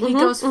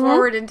goes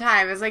forward in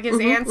time. It's like his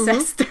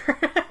ancestor.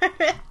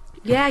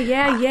 Yeah.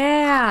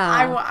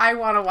 I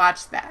want to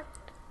watch that.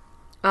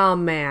 Oh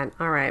man!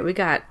 All right, we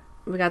got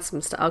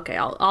some stuff. Okay,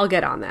 I'll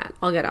get on that.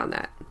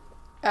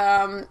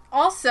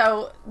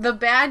 Also, the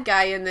bad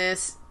guy in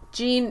this,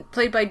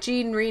 played by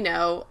Jean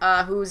Reno,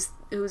 who's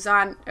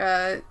on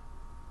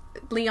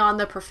Leon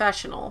the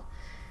Professional.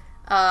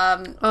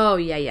 Oh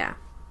yeah.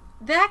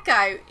 That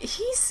guy,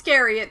 he's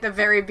scary at the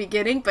very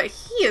beginning, but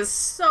he is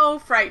so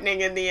frightening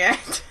in the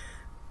end.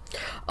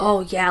 Oh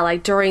yeah,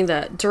 like during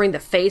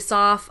the face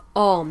off.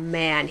 Oh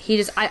man,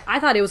 I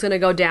thought he was gonna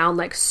go down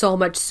like so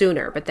much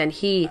sooner, but then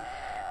he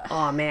was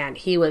kind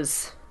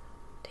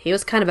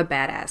of a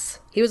badass.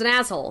 He was an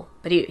asshole,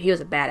 but he was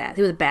a badass.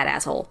 He was a bad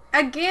asshole.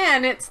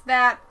 Again, it's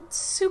that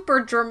super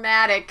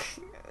dramatic,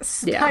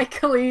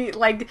 spikily,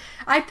 like,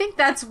 I think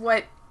that's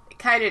what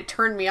kind of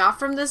turned me off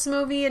from this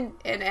movie, and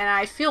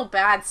I feel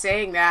bad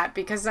saying that,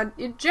 because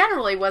it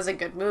generally was a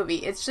good movie.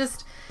 It's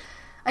just,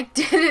 I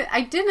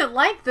didn't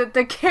like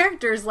the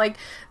characters, like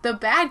the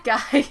bad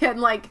guy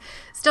and like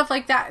stuff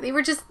like that. They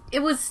were just,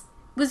 it was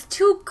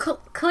too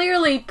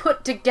clearly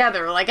put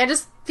together. Like, I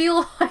just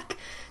feel like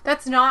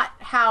that's not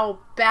how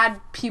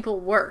bad people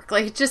work.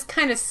 Like, it just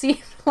kind of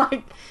seemed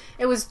like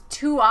it was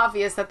too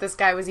obvious that this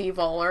guy was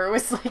evil, or it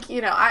was like,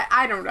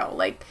 I don't know.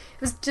 Like,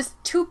 it was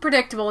just too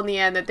predictable in the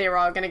end that they were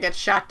all going to get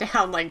shot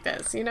down like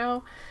this,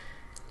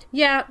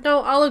 Yeah,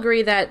 no, I'll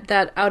agree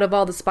that out of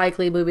all the Spike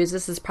Lee movies,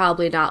 this is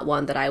probably not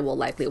one that I will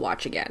likely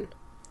watch again.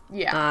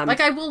 Yeah,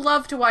 like, I will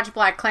love to watch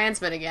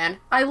BlacKkKlansman again.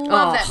 I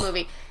love that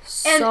movie.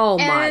 So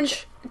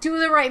much. And Do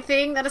the Right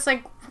Thing, that is,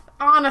 like,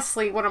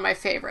 honestly one of my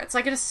favorites.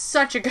 Like, it is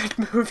such a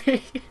good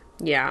movie.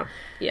 Yeah.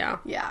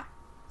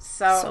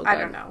 So I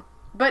don't know.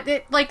 But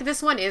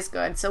this one is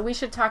good, so we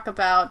should talk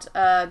about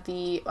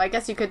I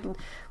guess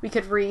we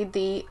could read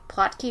the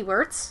plot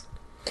keywords.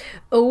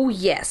 Oh,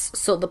 yes.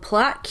 So the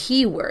plot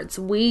keywords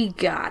we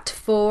got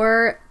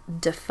for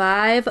Da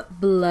 5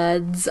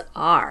 Bloods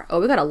are... Oh,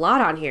 we got a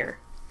lot on here.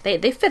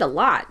 They fit a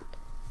lot.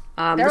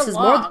 They're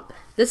long.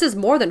 This is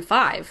more than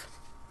 5.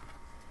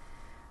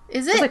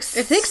 Is it? There's like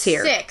 6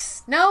 here.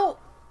 6. No.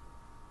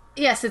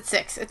 Yes, it's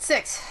 6. It's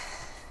 6.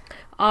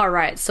 All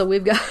right, so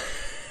we've got...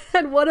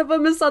 and one of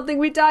them is something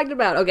we talked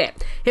about. Okay,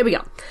 here we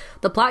go.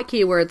 The plot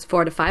keywords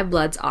for Da 5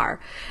 Bloods are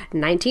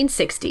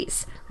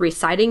 1960s,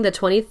 reciting the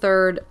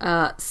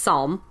 23rd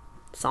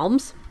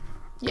Psalms?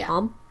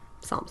 Yeah.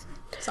 Psalms.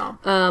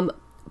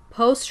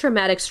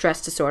 Post-traumatic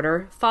stress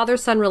disorder,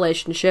 father-son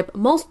relationship,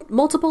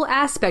 multiple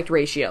aspect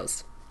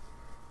ratios.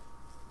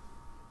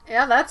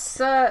 Yeah, that's,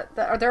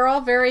 they're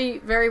all very,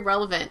 very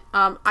relevant.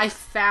 I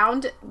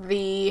found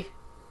the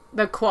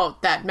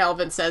quote that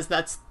Melvin says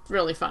that's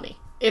really funny.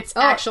 It's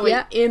actually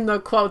in the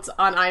quotes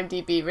on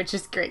IMDb, which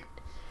is great.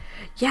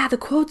 Yeah, the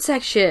quote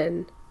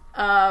section.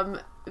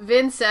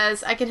 Vin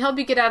says, I can help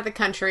you get out of the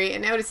country.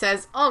 And Otis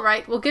says, all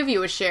right, we'll give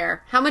you a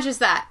share. How much is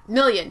that? $1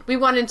 million. We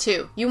want in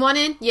 2. You want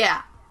in?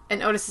 Yeah.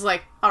 And Otis is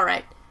like, all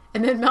right.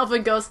 And then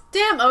Melvin goes,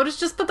 damn, Otis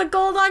just put the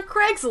gold on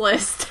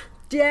Craigslist.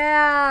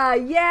 Yeah,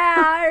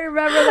 I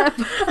remember that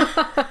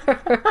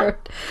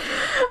part.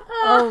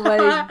 Oh my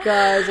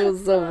gosh, it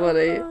was so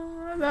funny.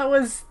 That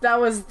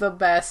was the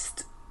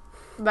best.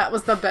 That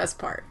was the best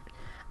part.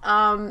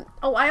 I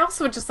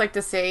also would just like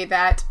to say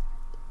that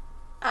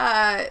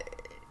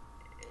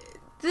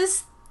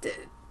this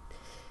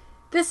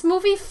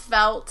movie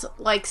felt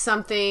like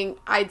something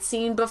I'd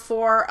seen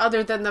before,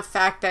 other than the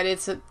fact that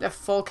it's a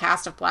full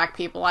cast of black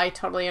people. I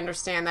totally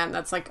understand that, and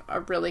that's like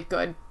a really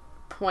good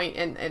point,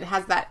 and it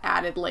has that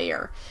added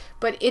layer.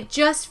 But it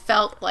just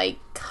felt like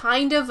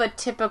kind of a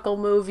typical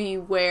movie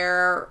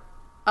where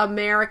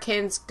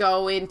Americans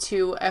go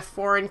into a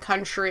foreign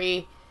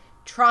country,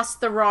 trust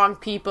the wrong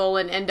people,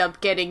 and end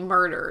up getting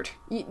murdered.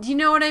 Do you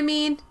know what I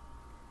mean?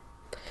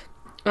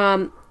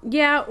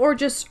 Yeah, or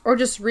just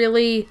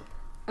really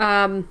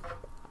not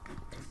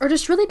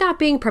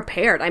being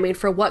prepared. I mean,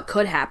 for what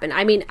could happen.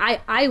 I mean,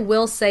 I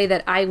will say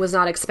that I was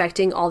not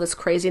expecting all this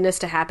craziness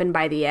to happen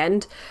by the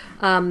end.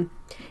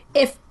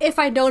 If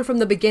I'd known from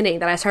the beginning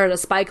that I started a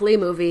Spike Lee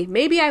movie,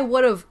 maybe I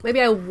would have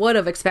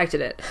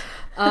expected it.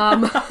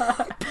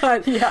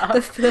 But yeah.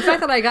 the fact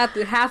that I got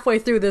halfway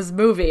through this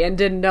movie and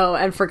didn't know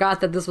and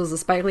forgot that this was a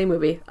Spike Lee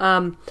movie,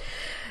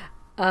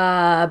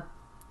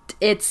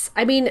 it's,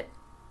 I mean,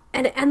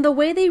 and the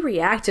way they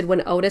reacted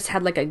when Otis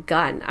had like a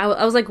gun,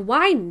 I was like,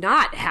 why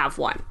not have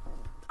one?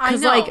 I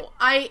know.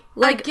 It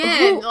makes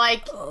sense.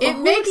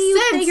 Who do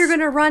you think you're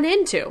gonna run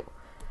into?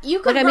 You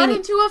could run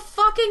into a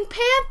fucking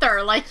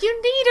panther. Like,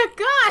 you need a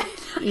gun.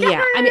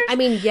 Yeah,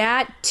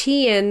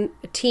 Tien,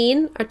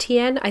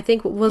 I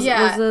think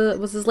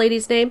was his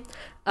lady's name.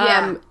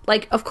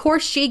 Like, of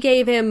course she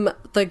gave him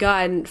the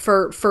gun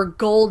for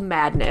gold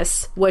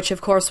madness, which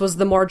of course was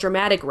the more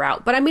dramatic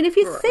route. But I mean, if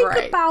you think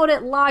about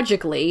it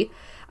logically,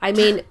 I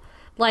mean,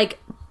 like,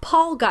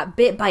 Paul got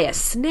bit by a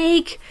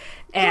snake,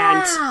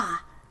 and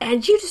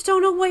you just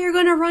don't know what you're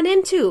going to run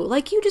into.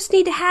 Like, you just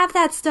need to have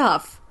that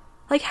stuff.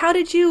 Like, how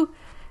did you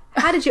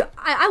How did you?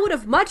 I would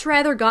have much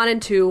rather gone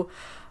into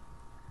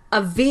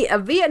a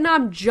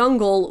Vietnam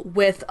jungle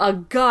with a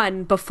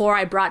gun before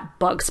I brought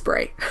bug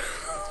spray.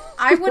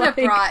 I would have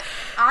brought,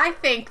 I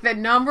think the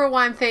number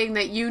one thing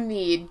that you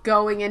need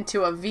going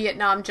into a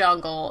Vietnam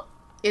jungle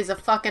is a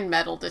fucking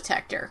metal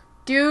detector.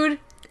 Dude.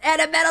 And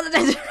a metal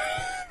detector.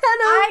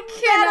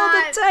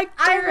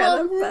 I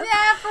will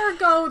never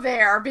go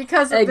there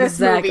because of this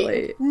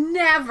movie.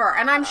 Never.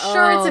 And I'm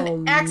sure it's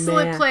an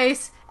excellent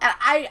place.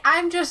 And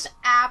I'm just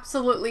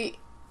absolutely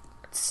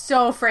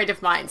so afraid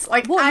of mines.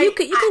 Like, well, you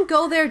can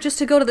go there just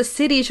to go to the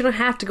cities. You don't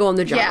have to go in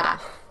the jungle. Yeah.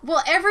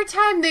 Well, every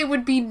time they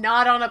would be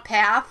not on a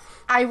path,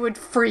 I would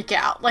freak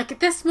out. Like,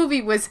 this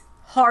movie was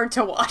hard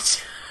to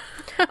watch.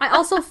 I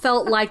also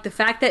felt like the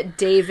fact that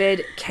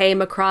David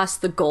came across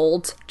the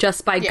gold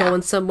just by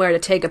going somewhere to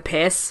take a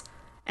piss,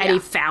 and he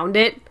found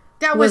it.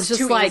 That was just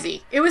too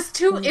easy. It was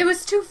too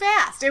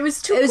fast. It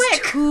was too quick. It was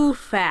too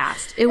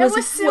fast. It was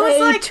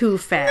way too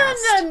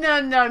fast.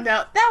 No.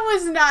 That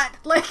was not,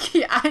 like,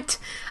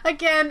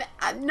 again,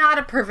 not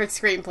a perfect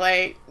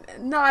screenplay.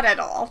 Not at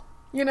all.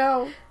 You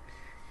know?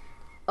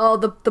 Oh,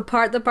 the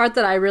part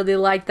that I really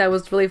liked that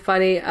was really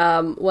funny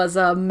was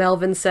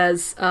Melvin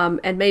says,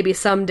 and maybe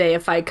someday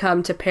if I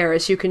come to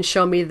Paris, you can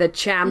show me the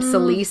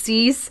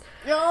Champs-Élysées.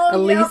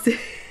 Oh, yep.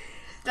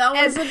 That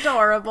was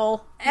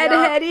adorable. And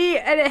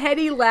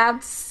Hetty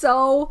laughed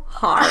so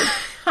hard.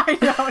 I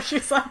know.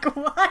 She's like,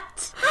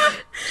 what?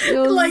 It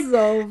was like,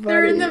 so funny.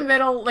 They're in the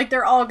middle, like,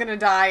 they're all gonna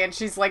die, and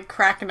she's, like,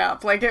 cracking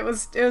up. Like, it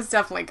was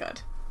definitely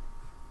good.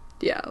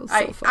 Yeah, it was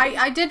so funny.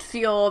 I did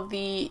feel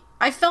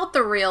I felt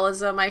the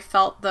realism. I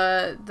felt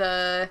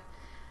I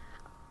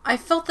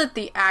felt that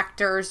the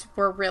actors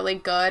were really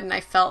good, and I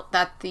felt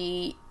that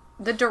the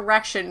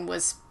direction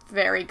was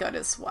very good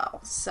as well.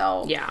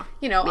 So,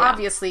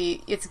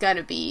 obviously it's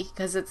gonna be,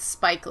 because it's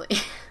Spike Lee.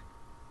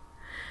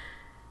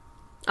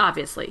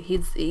 Obviously,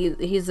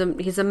 he's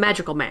a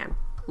magical man.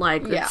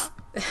 Like,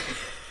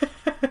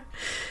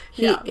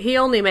 he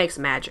only makes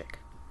magic.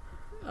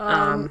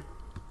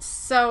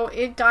 So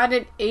it got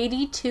an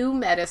 82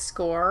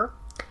 Metascore,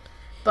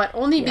 but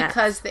only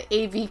because the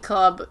AV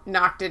Club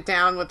knocked it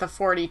down with a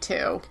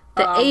 42.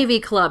 The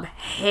AV Club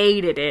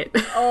hated it.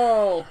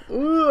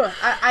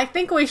 I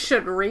think we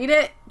should read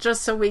it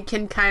just so we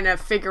can kind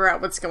of figure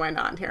out what's going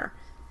on here.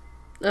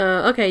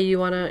 Okay, you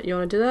wanna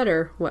do that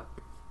or what?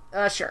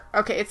 Sure.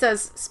 Okay, it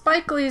says,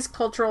 Spike Lee's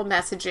cultural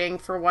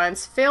messaging, for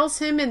once, fails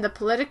him in the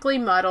politically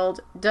muddled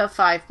Da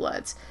Five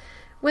Bloods.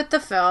 With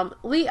the film,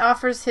 Lee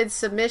offers his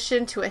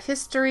submission to a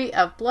history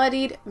of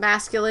bloodied,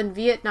 masculine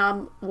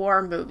Vietnam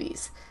War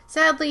movies.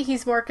 Sadly,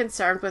 he's more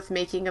concerned with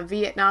making a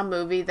Vietnam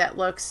movie that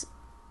looks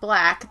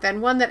black than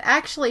one that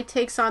actually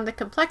takes on the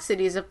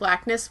complexities of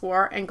blackness,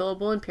 war, and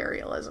global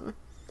imperialism.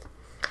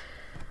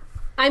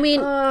 I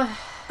mean,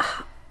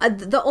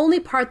 the only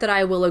part that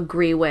I will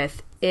agree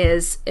with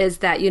is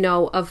that,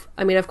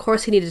 of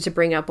course he needed to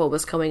bring up what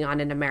was going on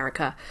in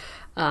America.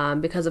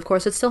 Because of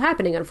course it's still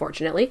happening,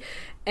 unfortunately,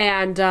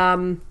 and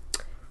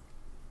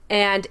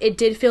it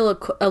did feel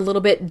a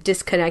little bit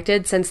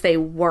disconnected, since they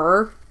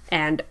were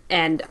and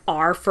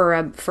are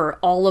for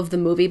all of the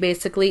movie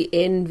basically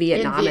in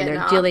Vietnam, and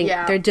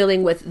they're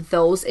dealing with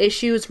those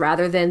issues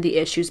rather than the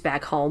issues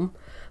back home.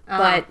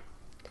 But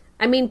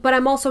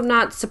I'm also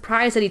not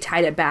surprised that he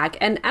tied it back,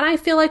 and I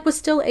feel like was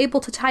still able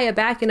to tie it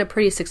back in a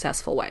pretty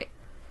successful way.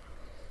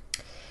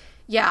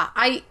 Yeah,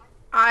 I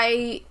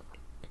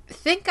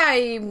think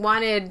I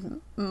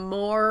wanted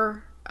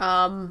more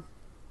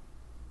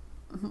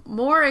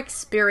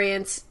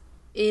experience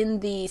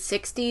in the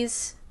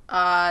 60s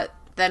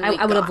than we got.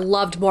 I would have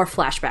loved more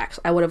flashbacks.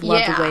 I would have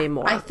loved way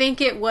more. I think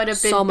it would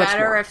have been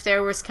better if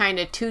there was kind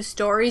of two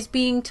stories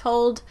being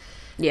told.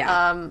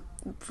 Yeah.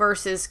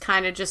 Versus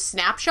kind of just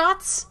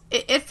snapshots.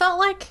 It felt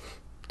like.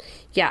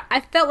 Yeah, I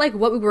felt like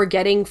what we were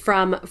getting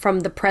from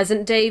the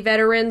present day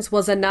veterans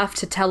was enough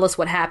to tell us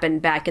what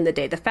happened back in the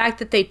day. The fact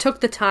that they took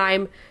the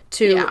time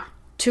to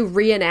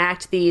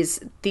reenact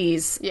these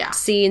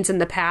scenes in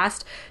the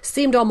past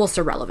seemed almost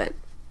irrelevant.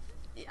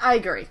 I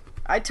agree.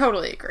 I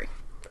totally agree.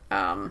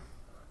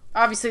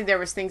 Obviously there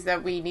was things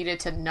that we needed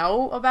to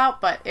know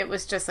about, but it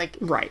was just like,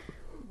 right,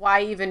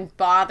 why even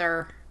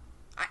bother?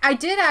 I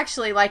did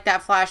actually like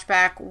that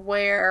flashback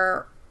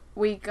where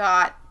we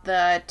got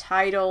the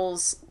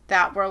titles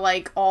that were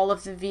like all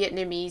of the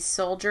Vietnamese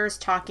soldiers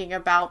talking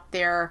about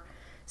their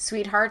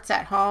sweethearts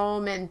at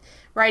home and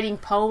writing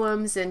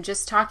poems and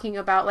just talking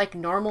about like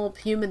normal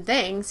human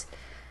things,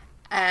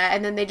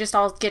 and then they just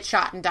all get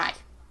shot and die.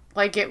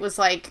 Like, it was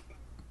like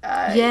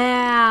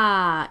I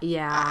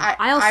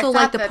also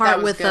like the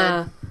part with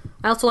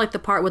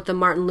the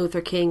Martin Luther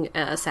King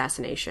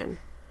assassination.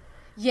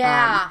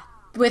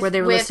 Where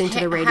they were listening to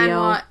the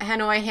radio.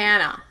 Hanoi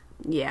Hannah.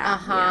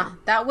 Yeah.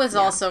 That was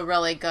also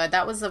really good.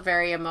 That was a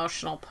very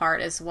emotional part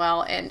as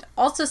well, and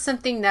also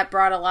something that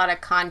brought a lot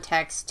of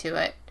context to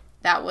it.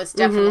 That was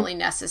definitely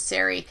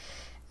necessary.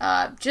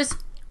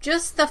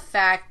 Just the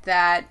fact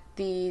that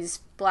these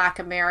Black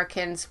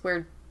Americans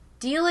were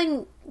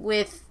dealing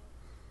with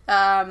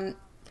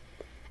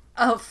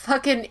a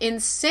fucking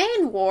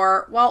insane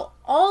war while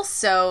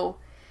also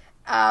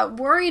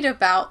worried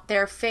about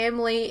their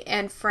family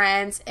and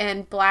friends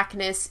and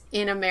blackness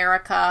in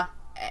America,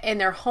 in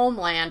their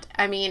homeland.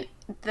 I mean,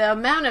 the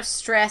amount of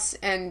stress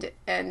and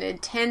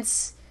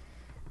intense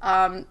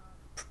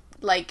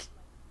like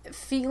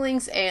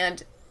feelings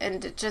and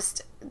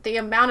just the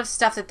amount of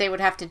stuff that they would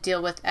have to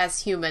deal with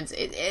as humans,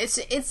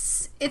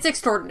 it's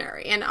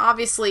extraordinary. And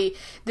obviously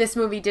this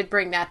movie did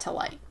bring that to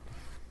light.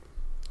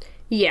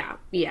 Yeah,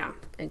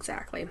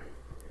 exactly.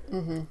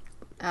 So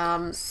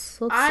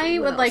I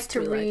would like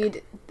to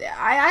read.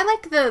 I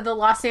like the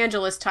Los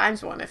Angeles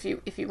Times one. If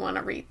you want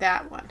to read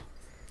that one,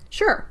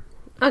 sure.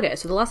 Okay,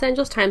 so the Los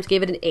Angeles Times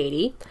gave it an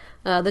 80.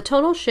 The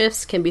tonal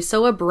shifts can be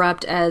so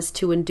abrupt as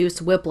to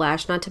induce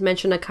whiplash, not to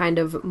mention a kind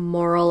of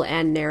moral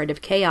and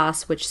narrative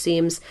chaos, which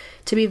seems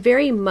to be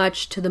very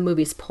much to the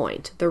movie's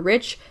point. The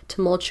rich,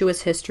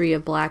 tumultuous history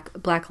of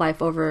black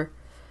life over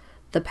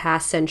the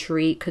past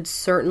century could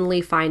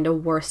certainly find a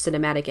worse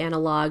cinematic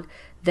analog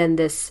than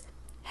this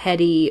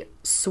heady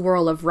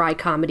swirl of wry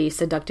comedy,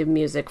 seductive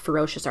music,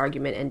 ferocious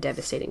argument, and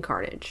devastating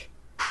carnage.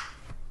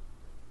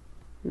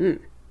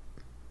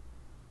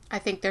 I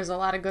think there's a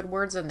lot of good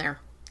words in there,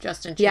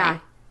 Justin Chang. Yeah,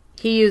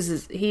 he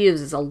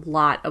uses a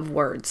lot of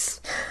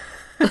words.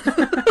 As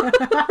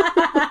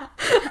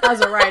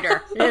a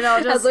writer,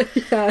 just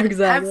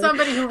exactly. as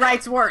somebody who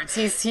writes words,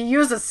 he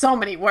uses so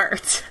many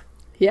words.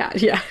 Yeah,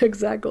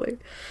 exactly.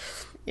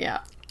 Yeah.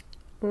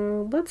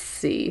 Let's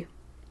see.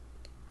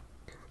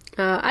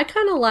 I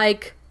kind of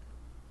like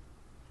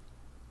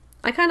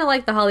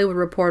the Hollywood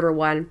Reporter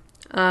one.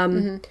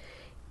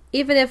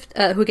 Even if,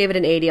 who gave it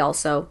an 80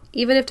 also.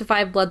 Even if To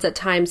Five Bloods at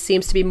times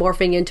seems to be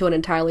morphing into an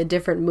entirely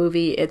different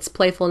movie, its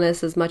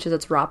playfulness as much as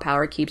its raw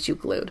power keeps you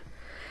glued.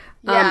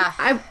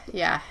 Yeah.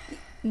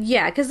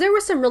 Yeah, because there were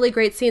some really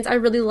great scenes. I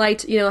really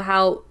liked,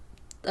 how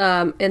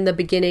in the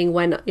beginning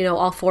when,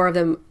 all four of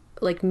them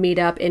like meet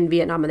up in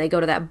Vietnam and they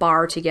go to that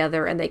bar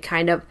together and we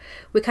kind of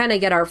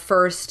get our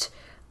first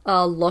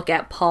look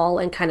at Paul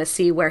and kind of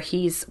see where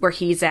he's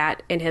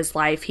at in his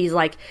life. He's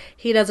like,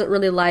 he doesn't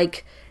really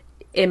like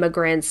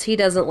immigrants. He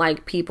doesn't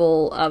like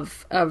people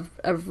of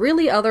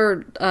really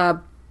other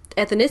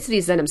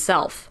ethnicities than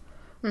himself,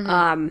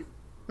 and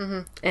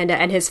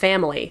his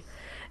family,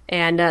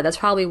 and that's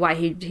probably why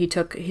he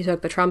took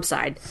the Trump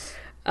side,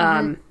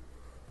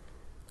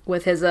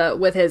 with his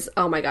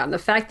oh my god, and the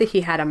fact that he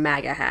had a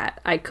MAGA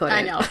hat, I couldn't.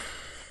 I know.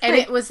 And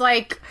it was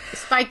like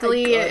Spike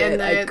Lee and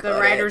the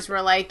writers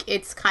were like,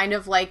 it's kind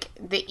of like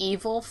the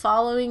evil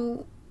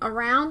following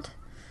around.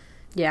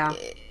 Yeah.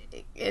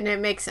 And it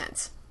makes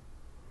sense.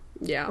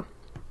 Yeah.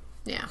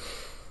 Yeah.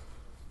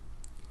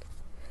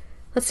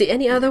 Let's see,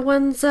 any other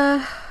ones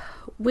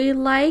we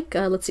like?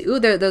 Let's see. Ooh,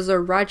 there's a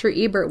Roger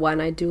Ebert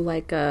one. I do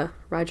like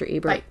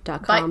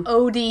RogerEbert.com. By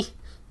Odie.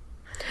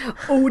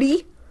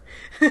 Odie?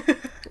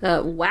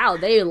 Wow,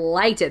 they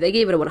liked it. They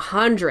gave it a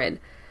 100.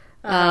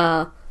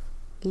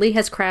 Lee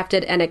has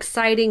crafted an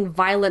exciting,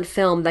 violent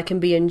film that can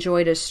be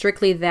enjoyed as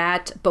strictly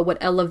that, but what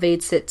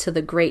elevates it to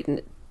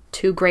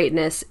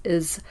greatness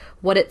is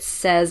what it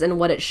says and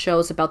what it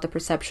shows about the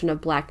perception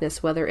of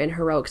blackness, whether in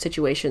heroic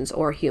situations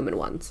or human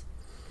ones.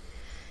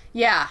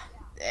 Yeah.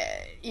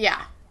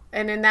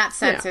 And in that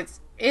sense,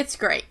 it's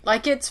great.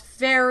 Like, it's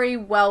very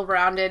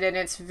well-rounded and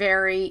it's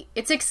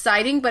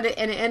exciting, but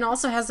it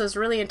also has those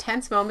really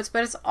intense moments,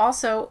 but it's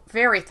also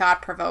very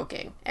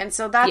thought-provoking. And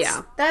so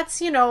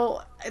that's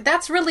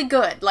really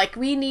good. Like,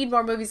 we need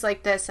more movies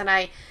like this, and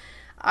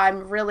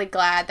I'm really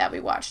glad that we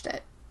watched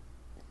it.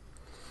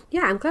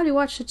 Yeah, I'm glad we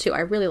watched it too. I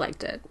really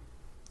liked it.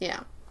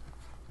 Yeah.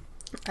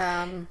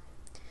 Well,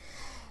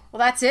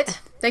 that's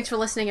it. Thanks for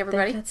listening,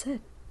 everybody. That's it.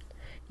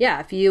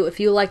 Yeah, if you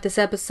like this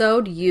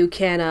episode, you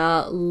can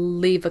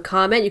leave a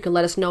comment. You can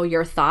let us know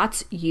your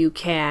thoughts. You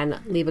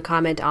can leave a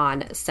comment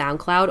on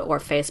SoundCloud or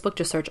Facebook.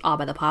 Just search All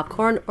by the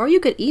Popcorn. Or you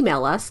could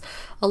email us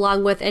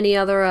along with any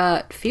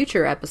other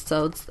future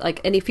episodes, like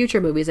any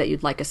future movies that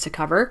you'd like us to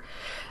cover.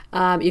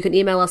 You can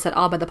email us at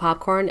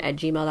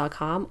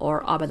allbythepopcorn@gmail.com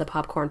or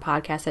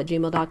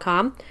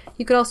allbythepopcornpodcast@gmail.com.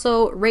 You could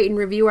also rate and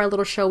review our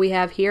little show we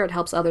have here. It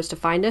helps others to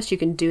find us. You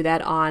can do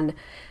that on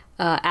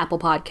Apple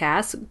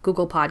Podcasts,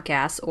 Google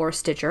Podcasts, or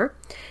Stitcher.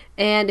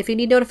 And if you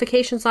need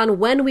notifications on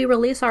when we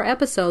release our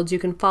episodes, you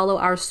can follow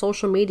our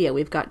social media.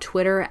 We've got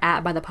Twitter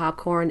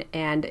 @bythepopcorn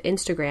and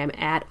Instagram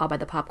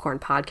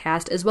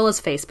 @allbythepopcornpodcast, as well as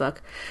Facebook.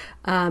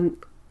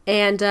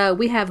 And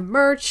we have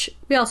merch.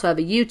 We also have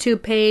a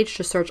YouTube page.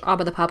 Just search All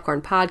by the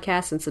Popcorn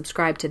Podcast and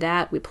subscribe to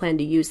that. We plan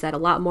to use that a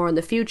lot more in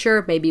the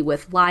future, maybe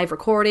with live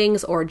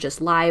recordings or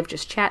just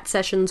chat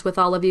sessions with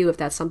all of you if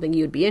that's something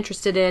you'd be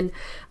interested in.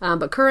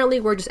 But currently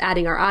we're just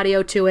adding our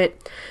audio to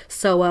it.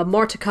 So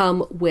more to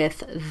come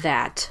with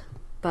that.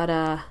 But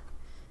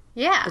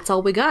yeah, that's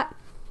all we got.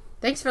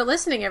 Thanks for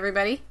listening,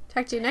 everybody.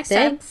 Talk to you next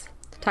time.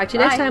 Talk to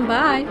you next time.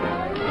 Bye.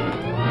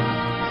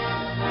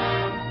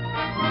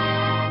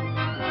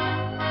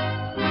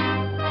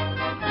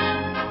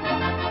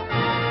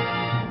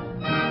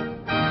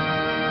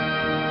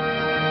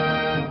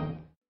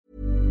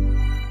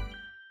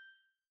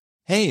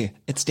 Hey,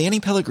 it's Danny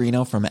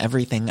Pellegrino from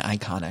Everything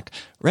Iconic.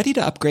 Ready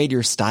to upgrade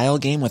your style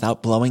game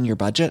without blowing your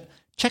budget?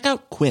 Check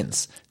out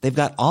Quince.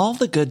 They've got all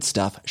the good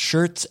stuff,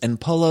 shirts and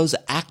polos,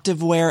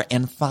 activewear,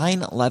 and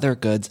fine leather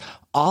goods,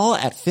 all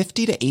at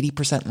 50 to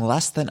 80%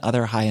 less than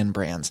other high-end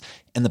brands.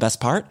 And the best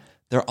part?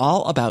 They're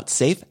all about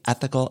safe,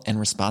 ethical, and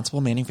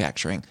responsible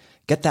manufacturing.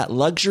 Get that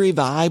luxury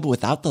vibe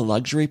without the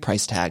luxury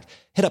price tag.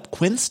 Hit up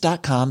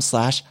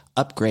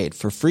quince.com/upgrade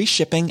for free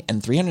shipping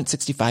and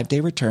 365-day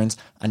returns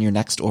on your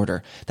next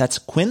order. That's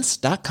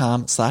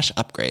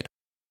quince.com/upgrade.